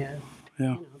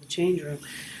the change room.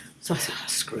 So I said, oh,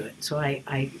 screw it. So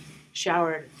I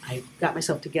showered, I got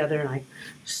myself together, and I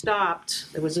stopped.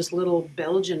 There was this little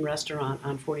Belgian restaurant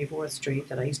on 44th Street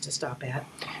that I used to stop at.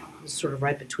 It was sort of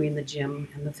right between the gym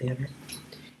and the theater.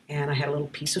 And I had a little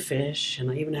piece of fish,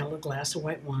 and I even had a little glass of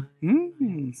white wine,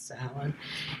 and salad.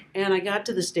 And I got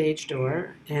to the stage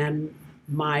door, and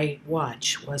my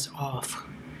watch was off.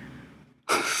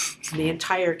 The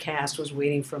entire cast was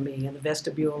waiting for me in the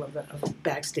vestibule of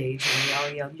backstage, and they all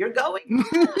yelled, "You're going!"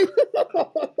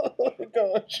 Oh,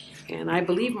 gosh. And I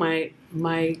believe my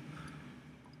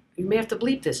You may have to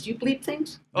bleep this. Do you bleep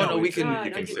things? Oh, no, we it's- can-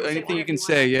 you can say anything you can What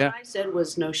say, yeah. What I said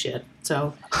was no shit.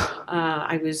 So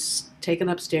I was taken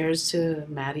upstairs to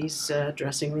Maddie's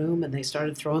dressing room, and they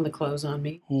started throwing the clothes on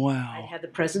me. I Wow. had the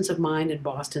presence of mind in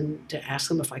Boston to ask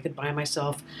them if I could buy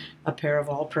myself a pair of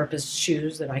all-purpose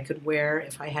shoes that I could wear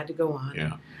if I had to go on.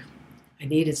 Yeah. I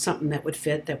needed something that would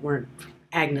fit that weren't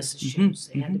Agnes's Mhm, shoes.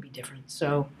 They had to be different.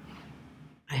 So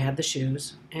I had the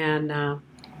shoes, and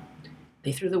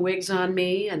they threw the wigs on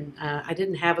me, and I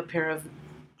didn't have a pair of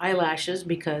eyelashes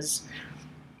because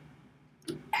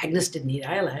Agnes didn't need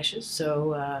eyelashes.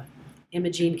 So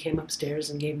Imogene came upstairs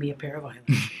and gave me a pair of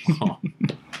eyelashes. Oh,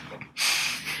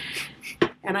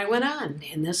 And I went on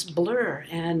in this blur,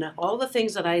 and all the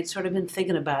things that I'd sort of been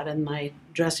thinking about in my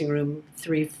dressing room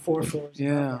 3-4 floors above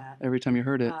Yeah. that. Every time you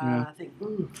heard it. Yeah. I think,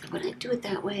 would I do it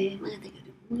that way? What do I think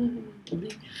I do?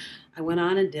 I went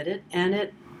on and did it, and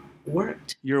it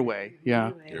worked. Your way. Yeah.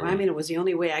 Anyway, Your I way. mean, it was the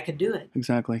only way I could do it.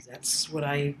 Exactly. That's what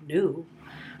I knew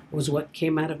was what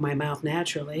came out of my mouth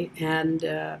naturally. And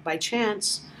by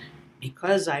chance,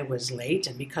 because I was late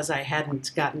and because I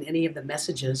hadn't gotten any of the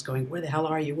messages going, where the hell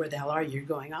are you? Where the hell are you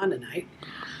going on tonight?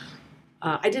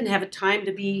 I didn't have a time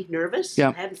to be nervous. Yeah.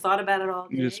 I hadn't thought about it all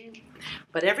day. You just-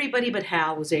 But everybody but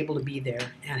Hal was able to be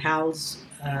there. And Hal's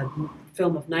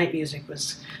film of Night Music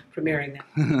was premiering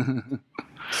that.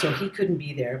 So he couldn't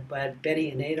be there. But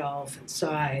Betty and Adolph and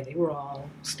Cy, they were all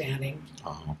standing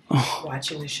oh. Oh.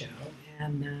 watching the show.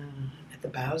 And at the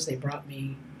bows, they brought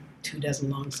me 2 dozen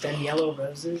long-stem yellow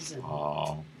roses. And,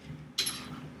 Oh.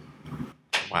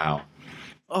 Wow.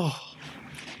 Oh.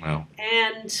 Well,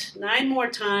 and 9 more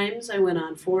times I went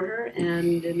on for her.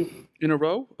 And In a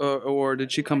row? Or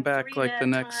did she come back 3 like the that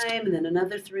next? time, and then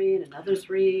another 3 and another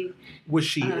 3. was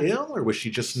she ill, or was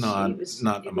she just not it was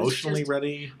emotionally just-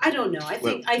 ready? I don't know.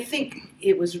 I think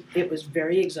it was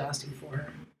very exhausting for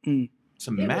her. It's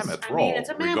a It was- mammoth I role. mean, it's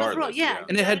a mammoth role, regardless, yeah.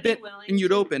 And it had Gotta been, be willing and you'd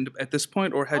to- opened at this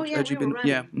point, or had, Oh yeah, had you we been? were running.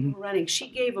 Yeah. We mhm. were running. She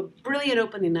gave a brilliant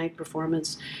opening night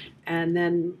performance, and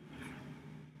then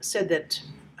said that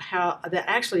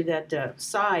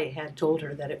Cy had told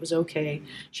her that it was okay.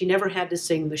 She never had to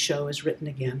sing the show as written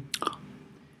again.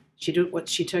 She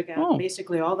took out Oh.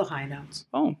 basically all the high notes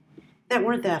Oh. that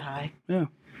weren't that high. Yeah.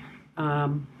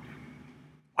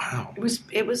 Wow. It was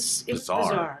Bizarre.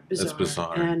 bizarre, It's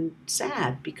bizarre. and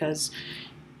sad because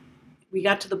we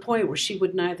got to the point where she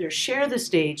would neither share the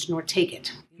stage nor take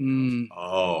it. Mm.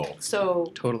 Oh,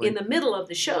 So Totally. in the middle of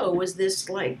the show was this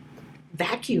like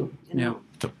vacuum, you know.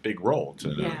 it's a big role to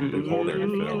Yeah. big hole there to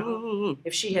You fill. know,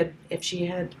 if she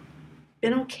had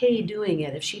been okay doing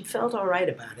it, if she'd felt all right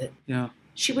about it, Yeah.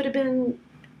 she would have been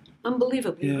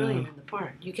unbelievably Yeah. brilliant in the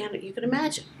part. You can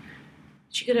imagine.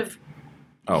 She could have,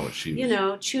 Oh, she.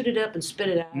 chewed it up and spit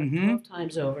it out Mhm. 12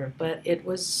 times over, but it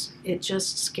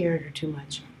just scared her too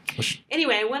much.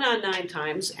 Anyway, I went on 9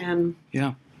 times, and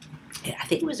Yeah. I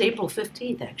think it was April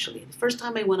 15th, actually. The first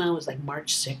time I went on was like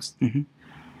March 6th. Mhm.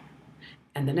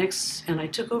 And I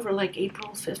took over like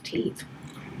April 15th.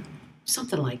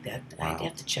 Something like that. Wow. I'd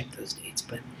have to check those dates,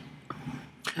 but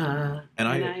And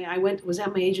I was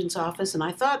at my agent's office, and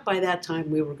I thought by that time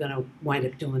we were going to wind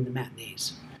up doing the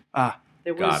matinees. Ah.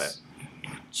 There Got was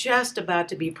just about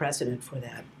to be precedent for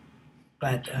that,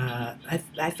 but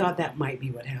I thought that might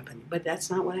be what happened, but that's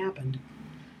not what happened.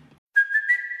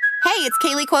 Hey, it's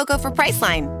Kaylee Cuoco for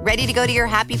Priceline. Ready to go to your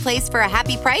happy place for a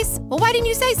happy price? Well, why didn't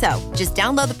you say so? Just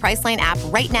download the Priceline app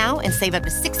right now and save up to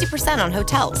 60% on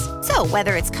hotels. So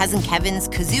whether it's Cousin Kevin's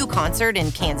Kazoo Concert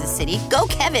in Kansas City, go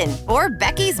Kevin, or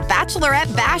Becky's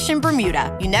Bachelorette Bash in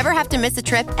Bermuda, you never have to miss a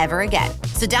trip ever again.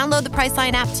 So download the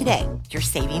Priceline app today. Your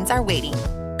savings are waiting.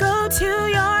 Go to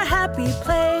your happy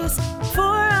place for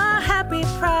a happy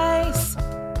price.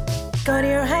 Go to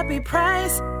your happy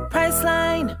price,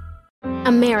 Priceline.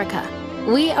 America.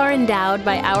 We are endowed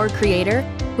by our Creator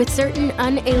with certain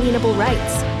unalienable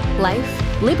rights: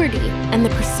 life, liberty, and the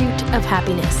pursuit of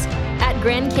happiness. At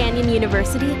Grand Canyon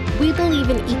University, we believe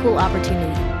in equal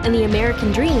opportunity, and the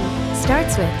American dream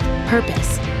starts with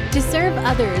purpose. To serve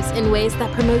others in ways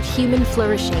that promote human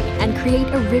flourishing and create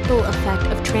a ripple effect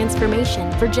of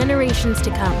transformation for generations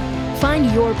to come.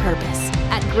 Find your purpose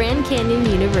at Grand Canyon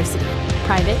University.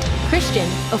 Private, Christian,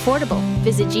 affordable.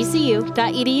 Visit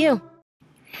gcu.edu.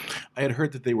 I had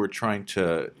heard that they were trying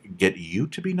to get you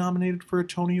to be nominated for a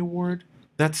Tony Award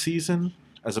that season,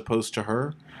 as opposed to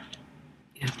her.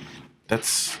 Yeah.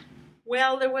 That's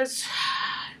Well, there was,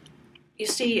 you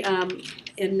see,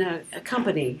 in a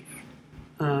company,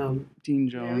 Dean Larry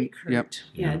Jones. Kurt, Yep.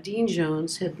 yeah, Dean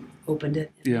Jones had opened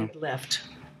it and Yeah. had left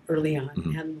early on,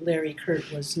 Mhm. and Larry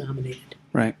Kurt was nominated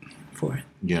Right. for it.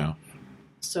 yeah.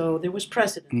 So there was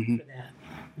precedent Mhm. for that.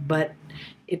 But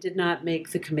it did not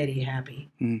make the committee happy.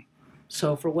 Mm.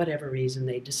 So for whatever reason,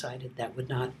 they decided that would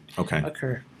not Okay.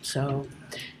 occur. So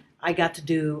I got to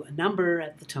do a number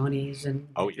at the Tonys, and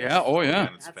Oh yes. Yeah, oh, yeah.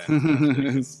 Man, it's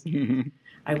fantastic.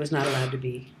 I was not allowed to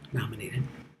be nominated.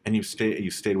 And you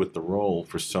stayed with the role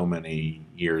for so many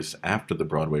years after the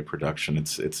Broadway production.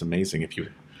 It's amazing if you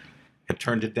had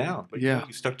turned it down, but Yeah.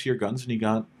 you stuck to your guns and you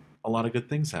got a lot of good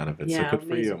things out of it. Yeah, so good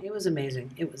amazing. for you. It was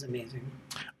amazing. It was amazing.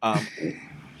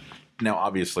 Now,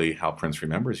 obviously, Hal Prince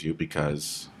remembers you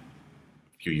because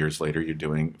a few years later you're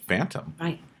doing Phantom.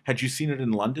 Right. Had you seen it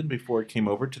in London before it came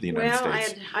over to the United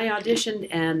States? I auditioned,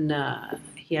 and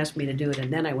he asked me to do it,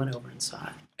 and then I went over and saw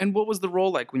it. And what was the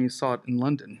role like when you saw it in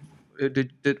London?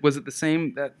 Was it the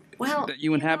same that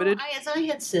you inhabited? As I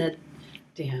had said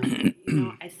to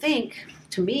him, I think,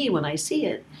 to me, when I see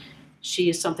it, she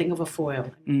is something of a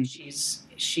foil. I mean, she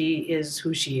is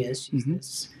who she is. She's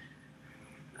this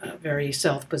very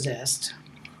self-possessed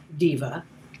diva,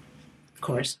 of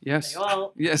course. Yes. They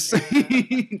all, Yes.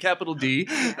 Capital D.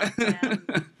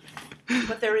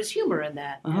 but there is humor in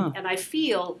that. And I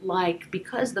feel like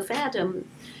because the Phantom,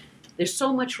 there's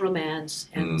so much romance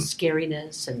and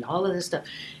scariness and all of this stuff.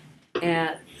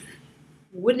 And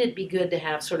wouldn't it be good to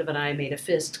have sort of an I made a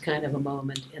fist kind of a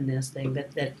moment in this thing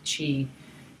that she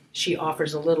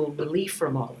offers a little relief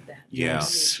from all of that. Yes. I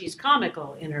mean, she's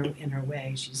comical in her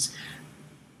way.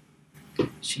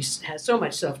 She has so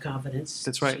much self-confidence.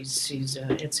 That's right.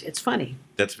 It's funny.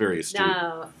 That's very astute.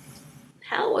 Now,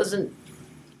 Hal wasn't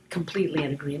completely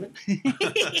in agreement.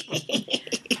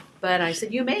 But I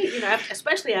said, you may,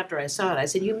 especially after I saw it, I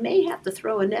said, you may have to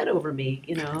throw a net over me,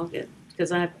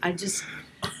 because I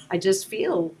just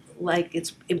feel like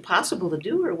it's impossible to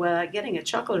do her without getting a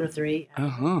chuckle or three.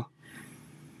 Uh-huh.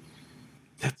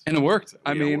 And it worked.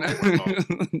 I mean,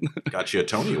 got you a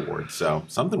Tony Award, so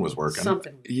something was working.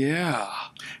 Something. Yeah.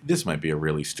 This might be a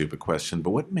really stupid question,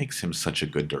 but what makes him such a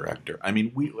good director? I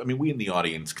mean, we in the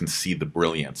audience can see the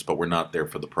brilliance, but we're not there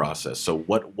for the process. So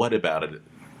what about it?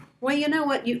 Well, you know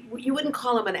what? You wouldn't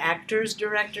call him an actor's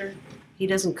director. He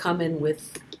doesn't come in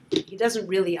he doesn't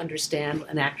really understand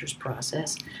an actor's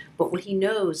process. But what he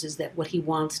knows is that what he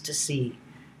wants to see,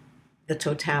 the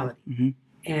totality.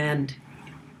 Mm-hmm.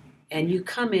 And you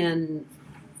come in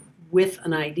with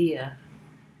an idea,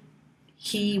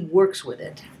 he works with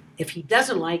it. If he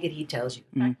doesn't like it, he tells you.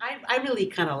 In fact, I really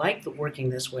kind of like working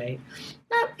this way.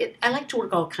 I like to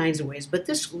work all kinds of ways, but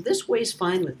this way's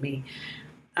fine with me.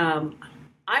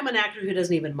 I'm an actor who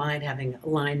doesn't even mind having a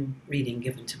line reading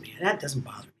given to me. That doesn't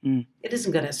bother me. It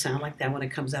isn't going to sound like that when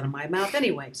it comes out of my mouth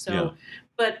anyway. So, Yeah.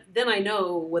 But then I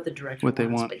know what the director What they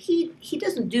wants. want. But he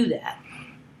doesn't do that.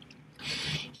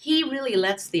 He really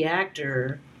lets the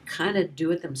actor kind of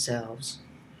do it themselves.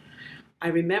 I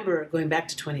remember going back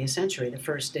to 20th Century, the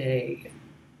first day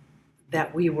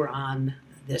that we were on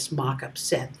this mock-up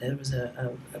set. There was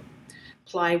a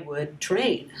plywood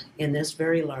train in this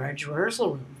very large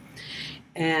rehearsal room.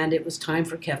 And it was time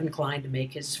for Kevin Kline to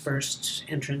make his first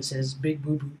entrance as Big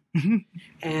Boo Boo.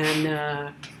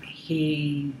 And if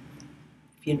you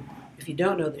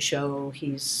don't know the show,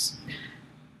 he's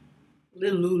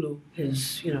Little Lulu,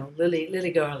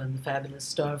 Lily Garland, the fabulous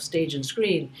star of stage and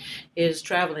screen, is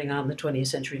traveling on the 20th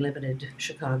Century Limited,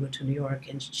 Chicago to New York,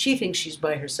 and she thinks she's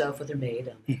by herself with her maid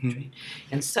on the train.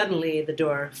 And suddenly the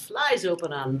door flies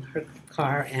open on her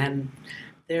car, and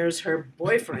there's her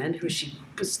boyfriend, who she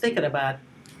was thinking about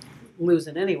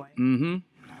losing anyway. Mm-hmm.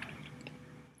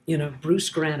 Bruce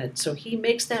Granite. So he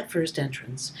makes that first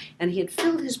entrance, and he had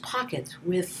filled his pocket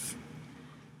with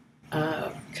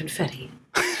confetti.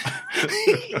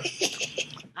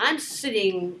 I'm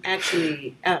sitting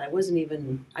actually out.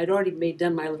 I'd already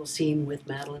done my little scene with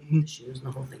Madeline with the shoes and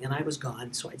the whole thing, and I was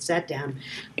gone. So I sat down,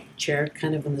 chair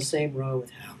kind of in the same row with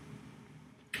Hal.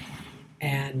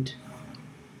 And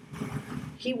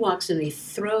he walks in and he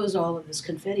throws all of this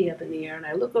confetti up in the air, and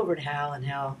I look over at Hal, and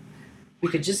Hal, you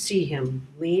could just see him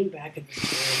lean back in his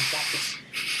chair and got this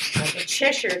like a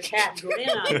Cheshire cat grin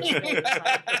on his face.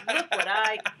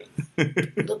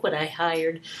 Like, look what I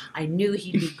hired. I knew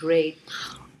he'd be great.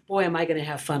 Boy, am I going to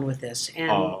have fun with this.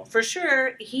 And for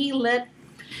sure, he let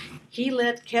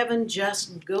Kevin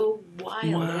just go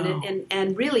wild. Wow.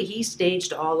 And really, he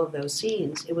staged all of those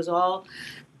scenes. It was all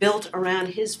built around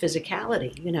his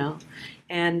physicality,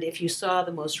 And if you saw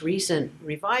the most recent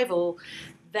revival,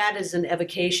 that is an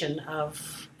evocation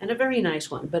of, and a very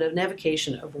nice one, but an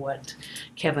evocation of what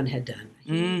Kevin had done.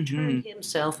 He turned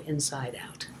himself inside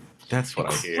out. That's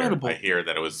what Incredible. I hear.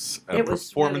 That it was a It was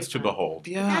performance really to fun. behold.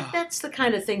 Yeah. That's the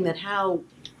kind of thing that Hal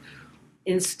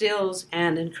instills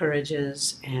and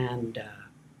encourages, and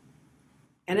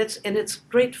it's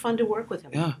great fun to work with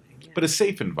him. Yeah. but a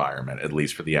safe environment at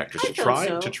least for the actors to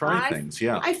try things.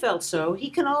 Yeah, I felt so. He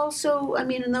can also, I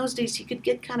mean, in those days, he could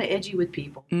get kind of edgy with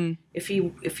people if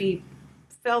he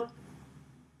felt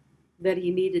that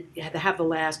had to have the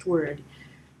last word.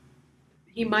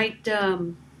 He might get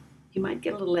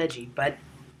a little edgy, but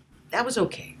that was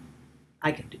okay.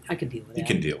 I could deal with that. You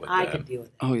can deal with that. I could deal with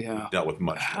that. Oh, yeah. Dealt with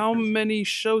much. How many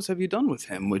shows have you done with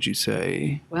him, would you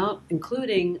say? Well,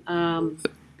 including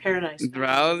Paradise.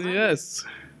 Yes.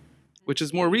 Which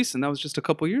is more recent. That was just a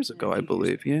couple years ago, I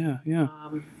believe. Yeah.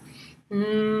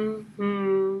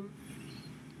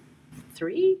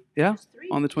 3? Yeah. 3?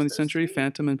 On the 20th Those Century, 3?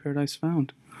 Phantom and Paradise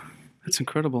Found. That's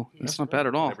incredible. That's not bad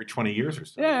at all. Every 20 years or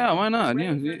so. Yeah, why not?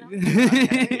 Yeah.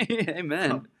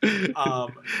 Amen.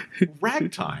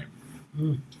 Ragtime.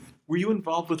 Were you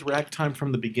involved with Ragtime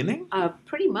from the beginning?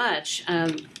 Pretty much.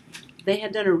 They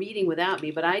had done a reading without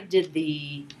me, but I did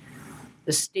the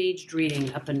staged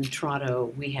reading up in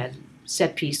Toronto. We had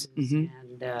set pieces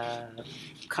and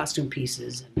costume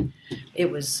pieces, and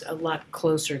it was a lot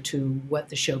closer to what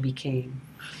the show became.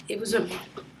 It was a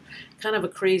kind of a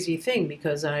crazy thing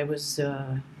because I was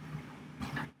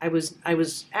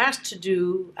asked to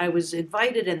do. I was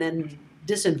invited and then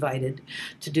disinvited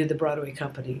to do the Broadway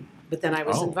company. But then I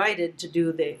was invited to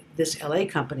do this LA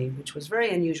company, which was very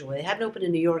unusual. They hadn't opened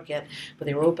in New York yet, but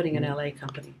they were opening an LA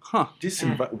company. Huh.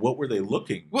 What were they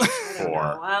looking for?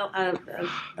 Well,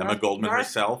 Emma Goldman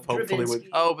herself, hopefully.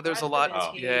 But there's a lot.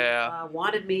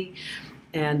 Wanted me,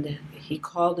 and he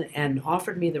called and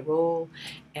offered me the role.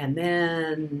 And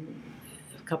then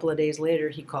a couple of days later,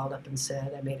 he called up and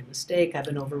said, I made a mistake. I've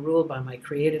been overruled by my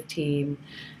creative team.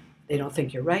 They don't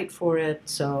think you're right for it,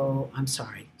 so I'm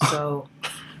sorry. So...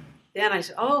 Then I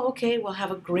said, "Oh, okay. We'll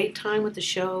have a great time with the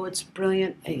show. It's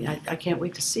brilliant. I can't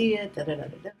wait to see it."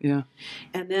 Yeah.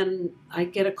 And then I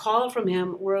get a call from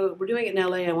him. We're doing it in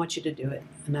LA. I want you to do it.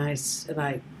 And I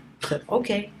said,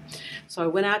 "Okay." So I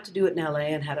went out to do it in LA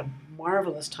and had a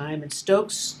marvelous time. And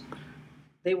Stokes,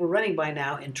 they were running by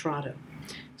now in Toronto.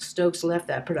 Stokes left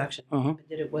that production and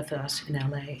did it with us in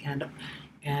LA.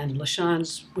 And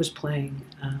LaShawne's was playing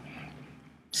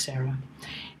Sarah.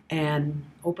 And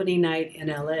opening night in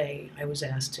LA, I was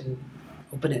asked to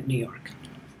open it in New York.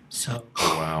 So.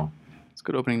 Oh, wow. It's a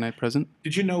good opening night present.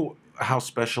 Did you know how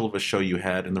special of a show you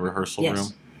had in the rehearsal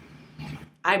room?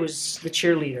 I was the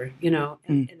cheerleader,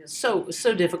 and it was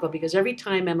so difficult because every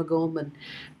time Emma Goldman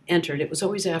entered, it was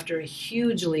always after a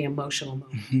hugely emotional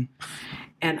moment.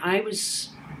 And I was,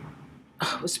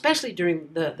 especially during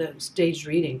the staged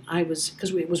reading,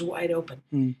 because it was wide open,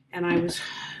 and I was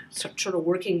sort of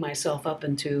working myself up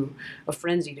into a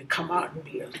frenzy to come out and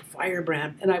be a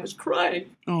firebrand, and I was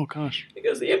crying. Oh, gosh.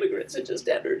 Because the immigrants had just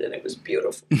entered, and it was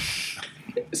beautiful.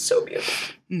 It was so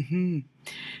beautiful.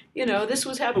 This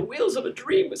was how the wheels of a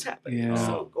dream was happening. Yeah. It was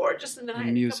so gorgeous, and then I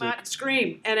had to come out and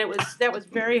scream, and that was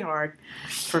very hard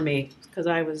for me, because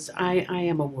I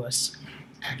am a wuss,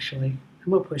 actually.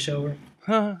 I'm a pushover.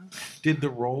 Did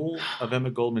the role of Emma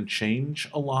Goldman change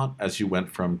a lot as you went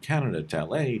from Canada to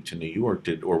LA to New York?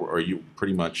 Or are you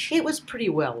pretty much... It was pretty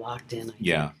well locked in.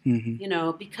 Yeah.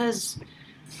 Because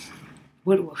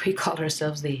we called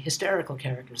ourselves the hysterical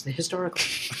characters, the historical.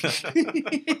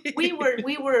 we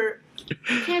were.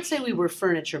 I can't say we were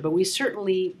furniture, but we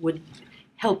certainly would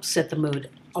help set the mood.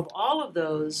 Of all of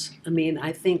those, I mean,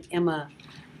 I think Emma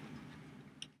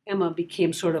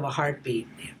became sort of a heartbeat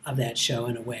of that show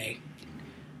in a way.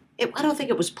 I don't think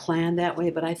it was planned that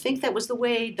way, but I think that was the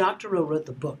way Dr. Rowe wrote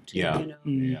the book, too.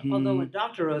 Yeah. Although in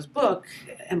Dr. Rowe's book,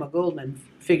 Emma Goldman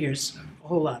figures a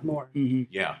whole lot more.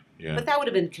 Yeah. But that would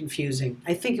have been confusing.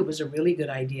 I think it was a really good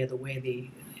idea, the way the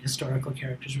historical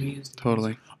characters were used.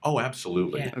 Totally. Oh,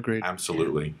 absolutely. Yeah. Agreed.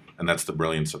 Absolutely. And that's the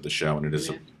brilliance of the show, and it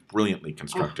is a brilliantly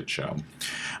constructed show.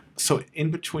 So in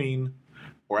between,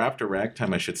 or after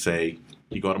Ragtime, I should say,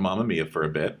 you go to Mamma Mia for a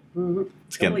bit.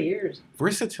 It's a couple of years.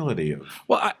 Versatility of...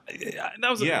 Well, that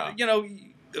was,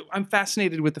 I'm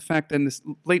fascinated with the fact that in the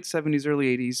late 70s,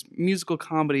 early 80s, musical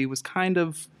comedy was kind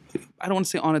of, I don't want to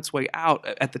say on its way out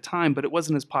at the time, but it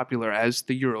wasn't as popular as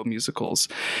the Euro musicals.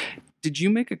 Did you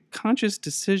make a conscious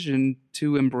decision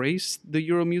to embrace the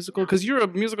Euro musical? Because you're a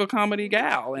musical comedy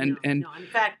gal, and in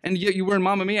fact, and yet you were in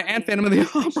Mamma Mia and Phantom of the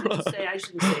Opera. I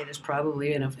shouldn't say this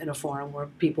probably in a forum where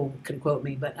people can quote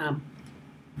me, but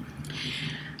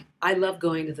I love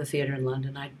going to the theater in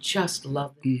London. I just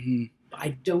love them. I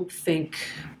don't think,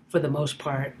 for the most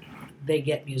part, they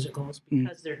get musicals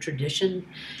because their tradition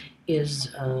is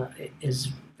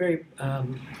very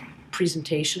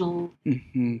presentational.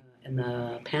 And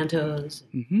the pantos.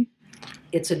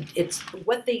 It's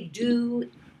what they do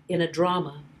in a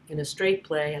drama, in a straight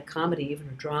play, a comedy, even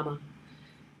a drama.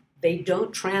 they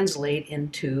don't translate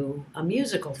into a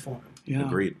musical form. Yeah.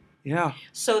 Agreed. Yeah.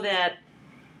 So that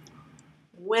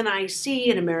when I see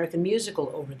an American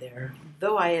musical over there,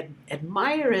 though I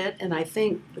admire it, and I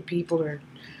think the people are,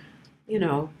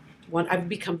 I've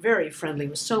become very friendly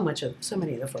with so many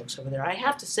of the folks over there. I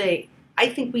have to say, I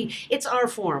think it's our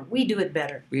form. We do it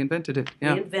better. We invented it.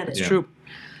 Yeah. We invented It's it. true.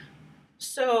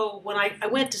 So when I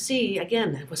went to see,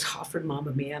 again, I was offered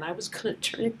Mamma Mia, and I was going to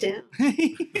turn it down.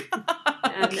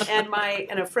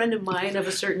 and a friend of mine of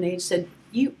a certain age said,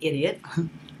 "You idiot.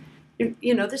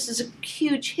 This is a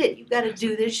huge hit. You've got to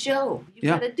do this show.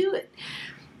 You've got to do it."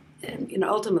 And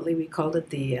ultimately we called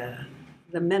it the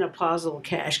menopausal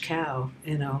cash cow.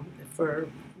 For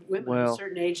women of a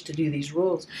certain age to do these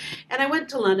roles. And I went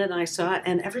to London and I saw it,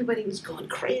 and everybody was going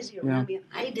crazy around me, and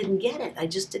I didn't get it. I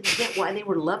just didn't get why they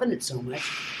were loving it so much.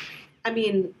 I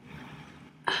mean,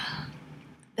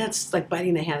 that's like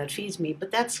biting the hand that feeds me,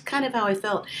 but that's kind of how I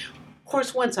felt. Of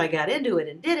course, once I got into it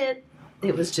and did it,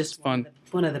 it was just fun.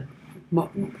 One of the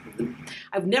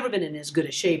I've never been in as good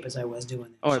a shape as I was doing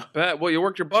this. Oh, I bet. Well, you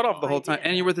worked your butt off the whole time,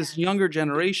 and you're with this younger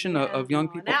generation of young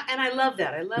people. And I love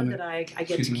that. I love that I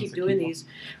get to keep doing these.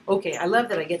 Okay, I love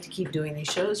that I get to keep doing these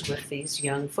shows with these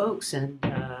young folks, and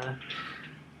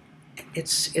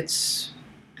it's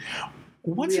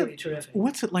really terrific.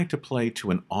 What's it like to play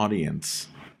to an audience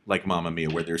like Mamma Mia,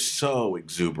 where they're so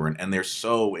exuberant and they're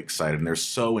so excited and they're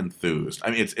so enthused?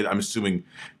 I mean, I'm assuming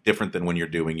different than when you're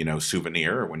doing,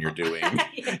 Souvenir, or when you're doing,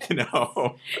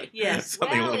 yes.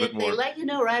 something a little bit more. They let you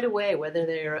know right away whether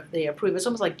they approve. It's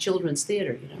almost like children's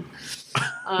theater,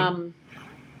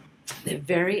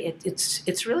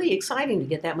 It's really exciting to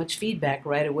get that much feedback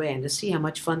right away and to see how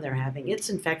much fun they're having.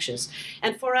 It's infectious.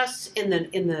 And for us in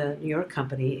the New York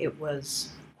company, it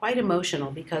was quite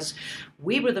emotional because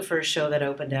we were the first show that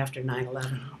opened after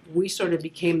 9/11. We sort of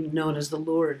became known as the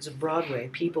Lourdes of Broadway.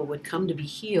 People would come to be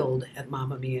healed at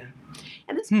Mamma Mia.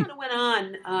 And this kind of went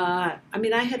on.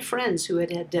 I had friends who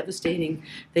had devastating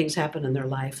things happen in their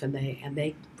life, and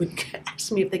they would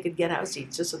ask me if they could get house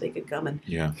seats just so they could come and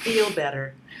feel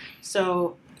better.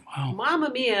 So Mamma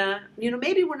Mia,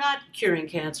 maybe we're not curing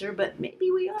cancer, but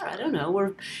maybe we are. I don't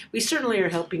know. We certainly are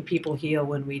helping people heal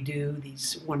when we do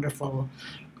these wonderful,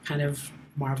 kind of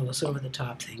marvelous,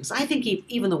 over-the-top things. I think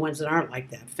even the ones that aren't like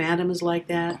that. Phantom is like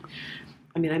that.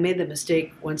 I mean, I made the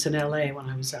mistake once in L.A. when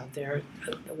I was out there.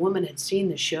 A woman had seen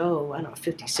the show,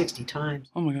 50, 60 times.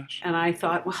 Oh, my gosh. And I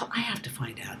thought, well, I have to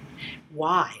find out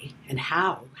why and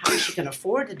how she can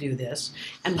afford to do this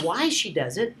and why she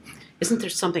does it. Isn't there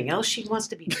something else she wants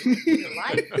to be doing in her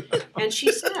life? And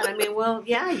she said,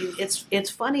 it's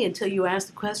funny until you ask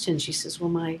the question. She says, well,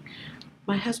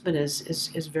 my husband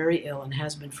is very ill and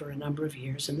has been for a number of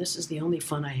years, and this is the only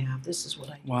fun I have. This is what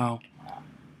I do. Wow.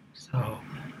 So...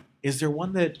 Is there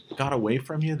one that got away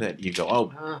from you that you go,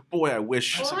 oh, boy, I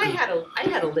wish... Well, I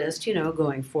had a list,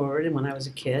 going forward, and when I was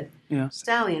a kid. Yeah.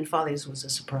 Stallion Follies was a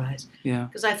surprise. Yeah.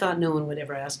 Because I thought no one would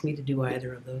ever ask me to do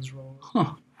either of those roles.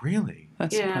 Huh. Really?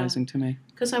 That's surprising to me.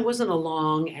 Because I wasn't a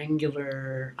long,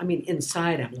 angular...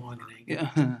 inside I'm long and angular.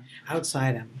 Yeah.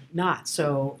 Outside I'm not.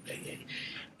 So,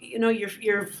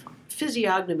 your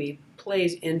physiognomy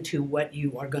plays into what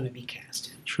you are going to be cast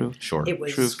in. True. Sure. It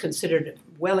was considered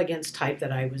well against type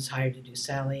that I was hired to do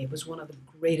Sally. It was one of the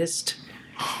greatest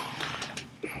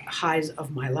highs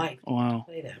of my life to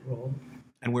play that role.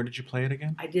 And where did you play it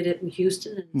again? I did it in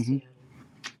Houston and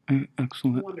Seattle.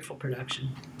 Excellent. Wonderful production.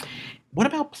 What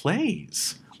about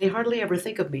plays? They hardly ever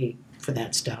think of me for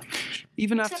that stuff.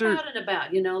 Even Except after... out and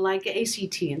about, like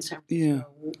ACT in San Francisco. Yeah.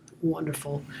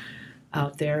 Wonderful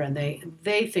out there, and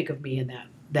they think of me in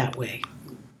that way.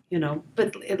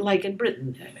 But like in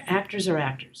Britain, actors are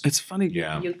actors. It's funny.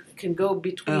 Yeah. You can go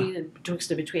between and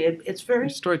betwixt and between. It's very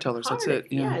storytellers. hard. That's it.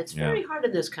 Yeah, it's very hard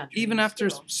in this country. Even after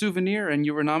Souvenir, and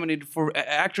you were nominated for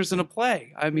actors in a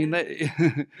play. I mean, that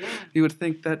you would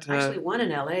think that. Actually, won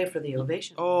in L.A. for the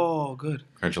Ovation. Oh, good.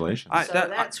 Congratulations.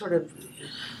 That sort of.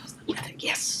 I think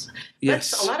yes.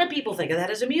 Yes. But a lot of people think of that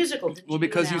as a musical.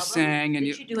 Because you sang and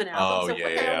Did you do an album? So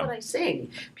what the hell would I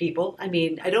sing, people? I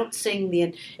mean, I don't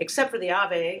sing except for the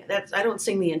Ave. I don't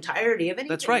sing the entirety of anything.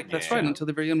 That's right. That's right. Until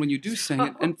the very end when you do sing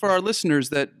it. And for our listeners,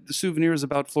 that the Souvenir is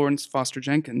about Florence Foster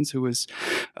Jenkins, who is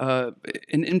an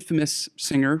infamous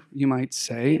singer, you might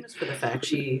say. Famous for the fact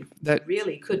she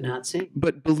really could not sing.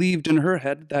 But believed in her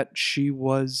head that she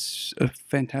was a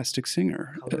fantastic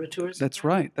singer. Colorateurs. That's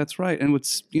right. That's right. And would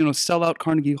sell out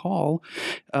Carnegie Hall.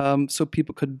 So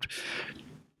people could,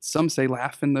 some say,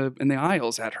 laugh in the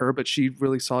aisles at her, but she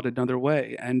really saw it another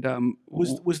way. And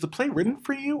was the play written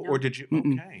for you, or did you?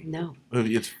 Okay, no,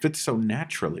 it fits so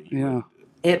naturally. Yeah,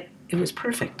 it was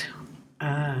perfect.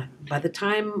 by the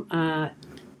time I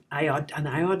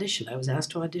auditioned, I was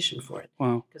asked to audition for it.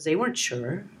 Wow. Because they weren't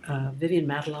sure. Vivian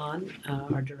Matalon,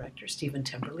 our director, Stephen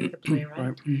Temperley, the playwright,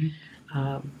 Right.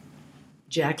 Mm-hmm.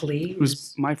 Jack Lee. Who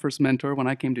was my first mentor when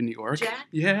I came to New York. Jack?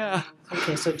 Yeah.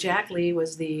 Okay, so Jack Lee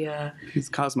was He's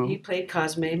Cosmo. he played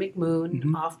Cosme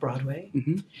McMoon off Broadway,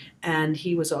 and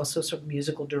he was also sort of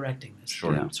musical directing this,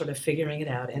 Sure. Yeah. sort of figuring it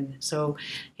out. And so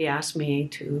he asked me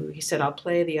he said, I'll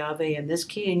play the Ave in this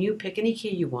key, and you pick any key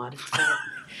you want.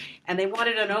 And they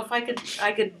wanted to know if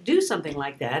I could do something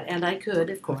like that, and I could,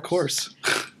 of course. Of course.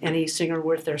 Any singer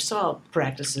worth their salt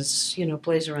practices,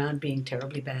 plays around being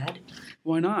terribly bad.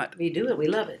 Why not? We do it. We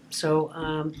love it. So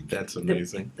That's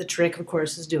amazing. The trick, of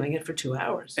course, is doing it for 2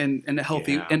 hours. And a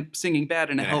healthy and singing bad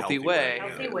in a healthy way,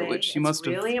 Healthy way, which you it's must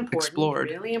really have important, explored.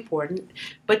 Really important.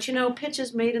 But pitch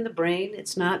is made in the brain.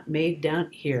 It's not made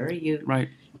down here. You Right.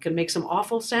 can make some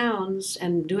awful sounds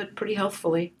and do it pretty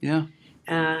healthfully. Yeah.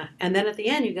 And then at the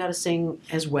end, you got to sing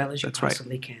as well as you That's right.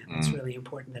 possibly can. It's really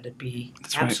important that it be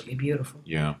That's right. absolutely beautiful.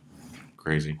 Yeah.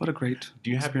 Crazy. What a great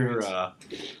Do you have experience. your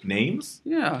names?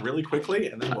 Yeah. Really quickly,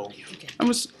 and then we'll.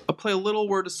 I'll play a little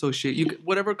word associate.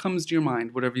 Whatever comes to your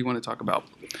mind, whatever you want to talk about.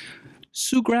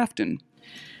 Sue Grafton.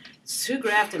 Sue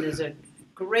Grafton is a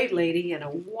great lady and a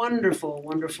wonderful,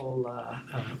 wonderful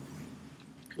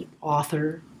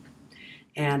author.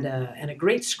 And a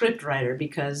great script writer,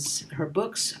 because her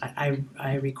books,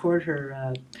 I record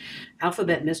her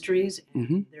alphabet mysteries.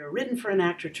 And they're written for an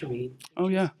actor to read. Oh,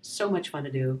 yeah. So much fun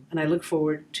to do. And I look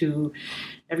forward to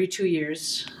every 2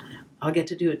 years, I'll get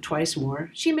to do it twice more.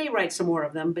 She may write some more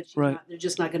of them, but they're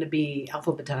just not going to be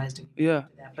alphabetized. Yeah.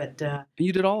 But And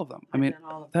you did all of them. I mean, done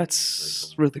all of them.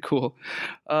 that's really cool.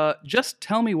 Just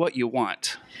tell me what you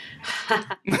want.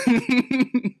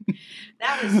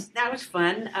 That was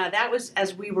fun. That was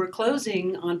as we were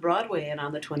closing on Broadway and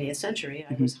on the 20th Century.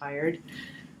 I was hired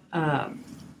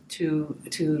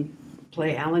to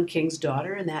play Alan King's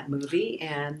daughter in that movie,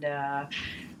 and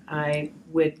I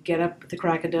would get up at the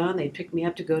crack of dawn. They'd pick me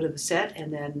up to go to the set,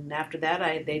 and then after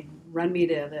that, they'd run me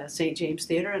to the St. James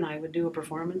Theater, and I would do a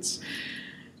performance.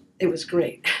 It was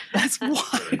great. That's wild.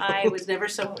 I was never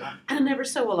so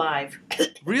alive.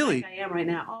 Really? Like I am right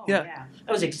now. Oh Yeah. yeah.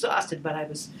 I was exhausted, but it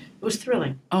was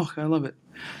thrilling. Oh, I love it.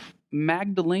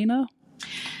 Magdalena?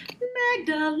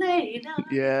 Magdalena.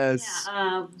 Yes.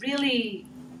 Yeah, really,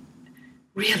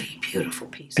 really beautiful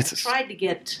piece. It's I tried to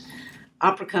get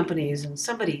opera companies, and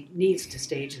somebody needs to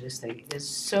stage this thing. It is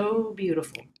so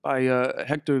beautiful. By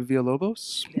Hector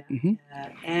Villalobos.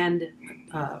 And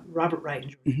Robert Wright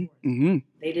and George Ford.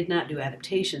 They did not do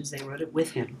adaptations. They wrote it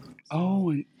with him. Oh,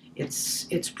 and it's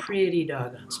pretty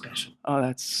doggone special. oh,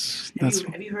 that's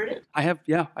Have you heard it? I have.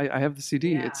 Yeah, I have the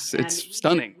CD. Yeah, It's and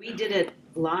stunning. We did it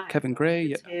live. Kevin Gray.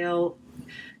 Yeah. Hale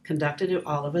conducted it.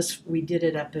 All of us. We did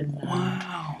it up in.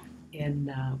 Wow.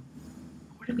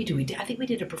 What did we do? I think we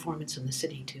did a performance in the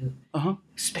city too.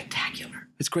 Spectacular.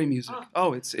 It's great music.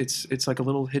 Oh, it's like a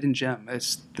little hidden gem.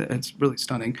 It's really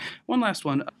stunning. One last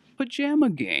one. Pajama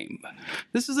Game.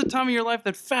 This is a time of your life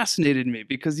that fascinated me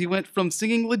because you went from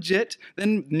singing legit,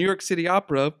 then New York City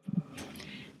Opera.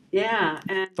 Yeah,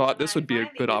 and Thought this would be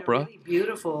a good opera. Really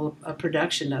beautiful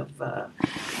production of The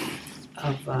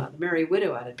Merry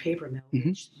Widow out at Paper Mill,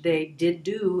 which they did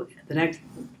do the next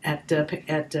at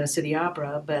City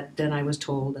Opera, but then I was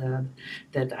told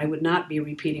that I would not be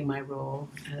repeating my role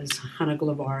as Hannah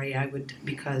Glavari. I would,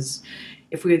 because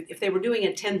if they were doing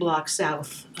it 10 blocks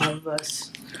south of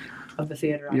us. Of the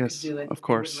theater, I Yes, could do it. of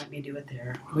course. They wouldn't let me do it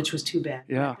there, which was too bad.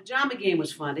 Yeah. Pajama Game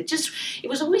was fun. It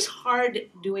was always hard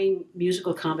doing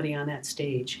musical comedy on that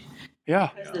stage. Yeah.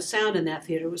 Because the sound in that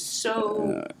theater was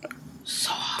so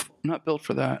awful. I'm not built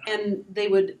for that. And they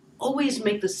would always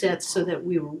make the sets so that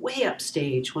we were way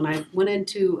upstage. When I went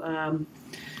into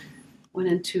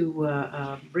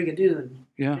Brigadoon,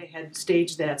 Yeah. they had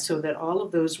staged that so that all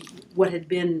of those, what had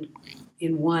been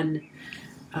in one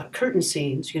curtain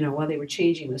scenes, while they were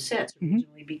changing the sets,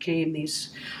 originally became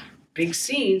these big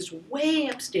scenes way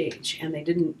upstage. And they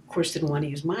of course didn't want to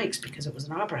use mics because it was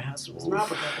an opera house. It was an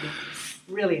opera company.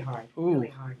 Really hard. Really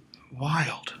hard.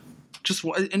 Wild.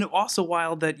 And also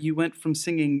wild that you went from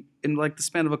singing in like the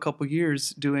span of a couple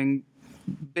years doing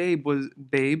Babe,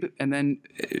 and then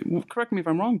correct me if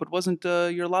I'm wrong, but wasn't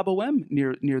your La Boheme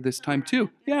near this time too?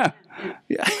 Yeah. Like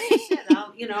I said,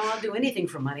 I'll do anything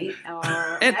for money, or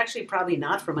actually probably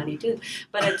not for money too.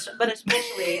 But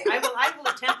especially, I will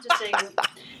attempt to sing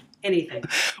anything.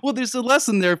 Well, there's a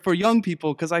lesson there for young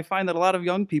people, because I find that a lot of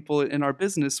young people in our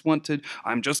business want to,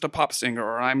 I'm just a pop singer,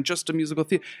 or I'm just a musical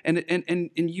theater, and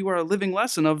you are a living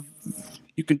lesson of,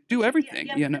 you can do everything.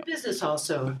 Yeah, you but know, the business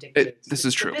also dictates. this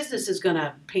is true. The business is going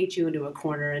to paint you into a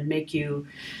corner and make you.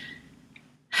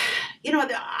 You know,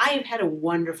 I've had a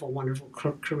wonderful, wonderful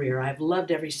career. I've loved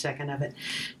every second of it.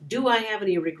 Do I have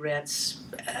any regrets?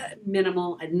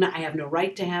 Minimal. I have no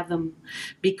right to have them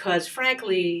because,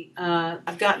 frankly,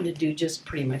 I've gotten to do just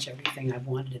pretty much everything I've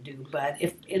wanted to do. But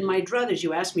if in my druthers,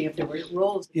 you asked me if there were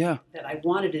roles that I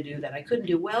wanted to do that I couldn't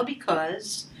do, well,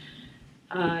 because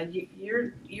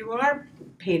you are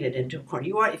painted into a corner.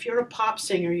 If you're a pop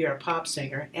singer, you're a pop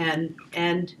singer,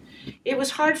 and it was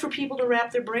hard for people to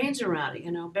wrap their brains around it.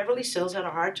 You know, Beverly Sills had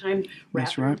a hard time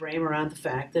wrapping her brain around the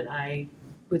fact that I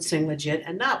would sing legit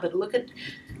and not. But look at,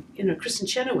 Kristen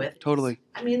Chenoweth. Totally.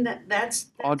 I mean,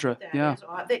 that's Audra. That's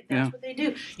what they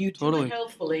do. You do it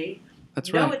healthfully.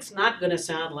 That's right. No, it's not going to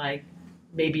sound like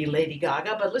maybe Lady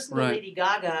Gaga, but listen to Lady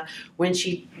Gaga when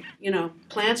she,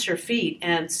 plants her feet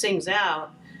and sings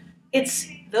out.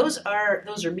 Those are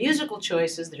musical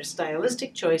choices. They're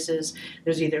stylistic choices.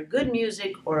 There's either good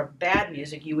music or bad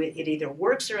music. It either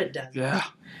works or it doesn't. Yeah.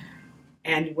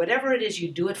 And whatever it is,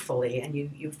 you do it fully, and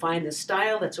you find the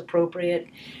style that's appropriate,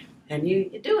 and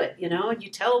you do it. And you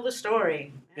tell the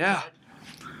story. Yeah.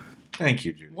 Thank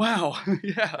you, Judy. Wow.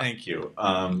 Yeah. Thank you.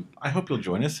 I hope you'll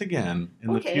join us again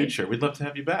in the future. We'd love to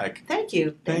have you back. Thank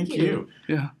you. Thank you.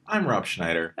 Yeah. I'm Rob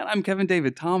Schneider. And I'm Kevin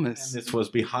David Thomas. And this was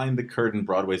Behind the Curtain,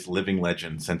 Broadway's Living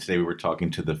Legends. And today we were talking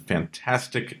to the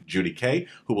fantastic Judy Kaye,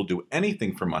 who will do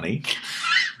anything for money.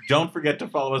 Don't forget to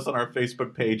follow us on our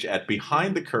Facebook page at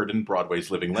Behind the Curtain, Broadway's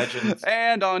Living Legends.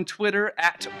 And on Twitter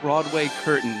at Broadway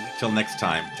Curtain. Till next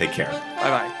time, take care.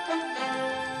 Bye-bye.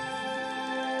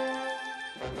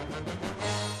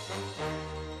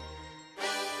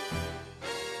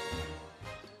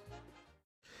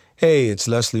 Hey, it's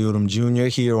Leslie Odom Jr.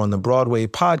 here on the Broadway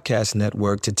Podcast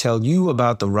Network to tell you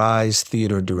about the Rise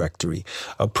Theater Directory,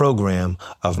 a program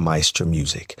of Maestra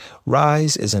Music.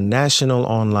 Rise is a national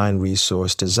online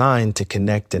resource designed to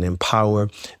connect and empower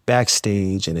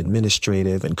backstage and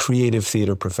administrative and creative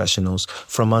theater professionals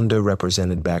from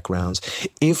underrepresented backgrounds.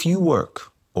 If you work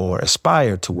or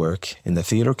aspire to work in the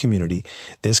theater community,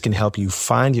 this can help you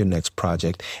find your next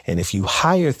project. And if you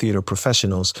hire theater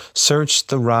professionals, search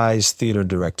the Rise Theater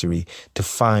Directory to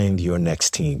find your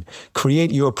next team.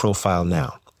 Create your profile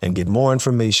now and get more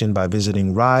information by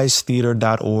visiting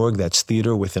risetheater.org. That's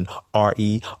theater with an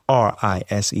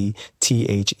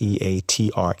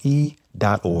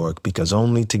RERISETHEATRE.org, because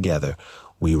only together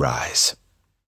we rise.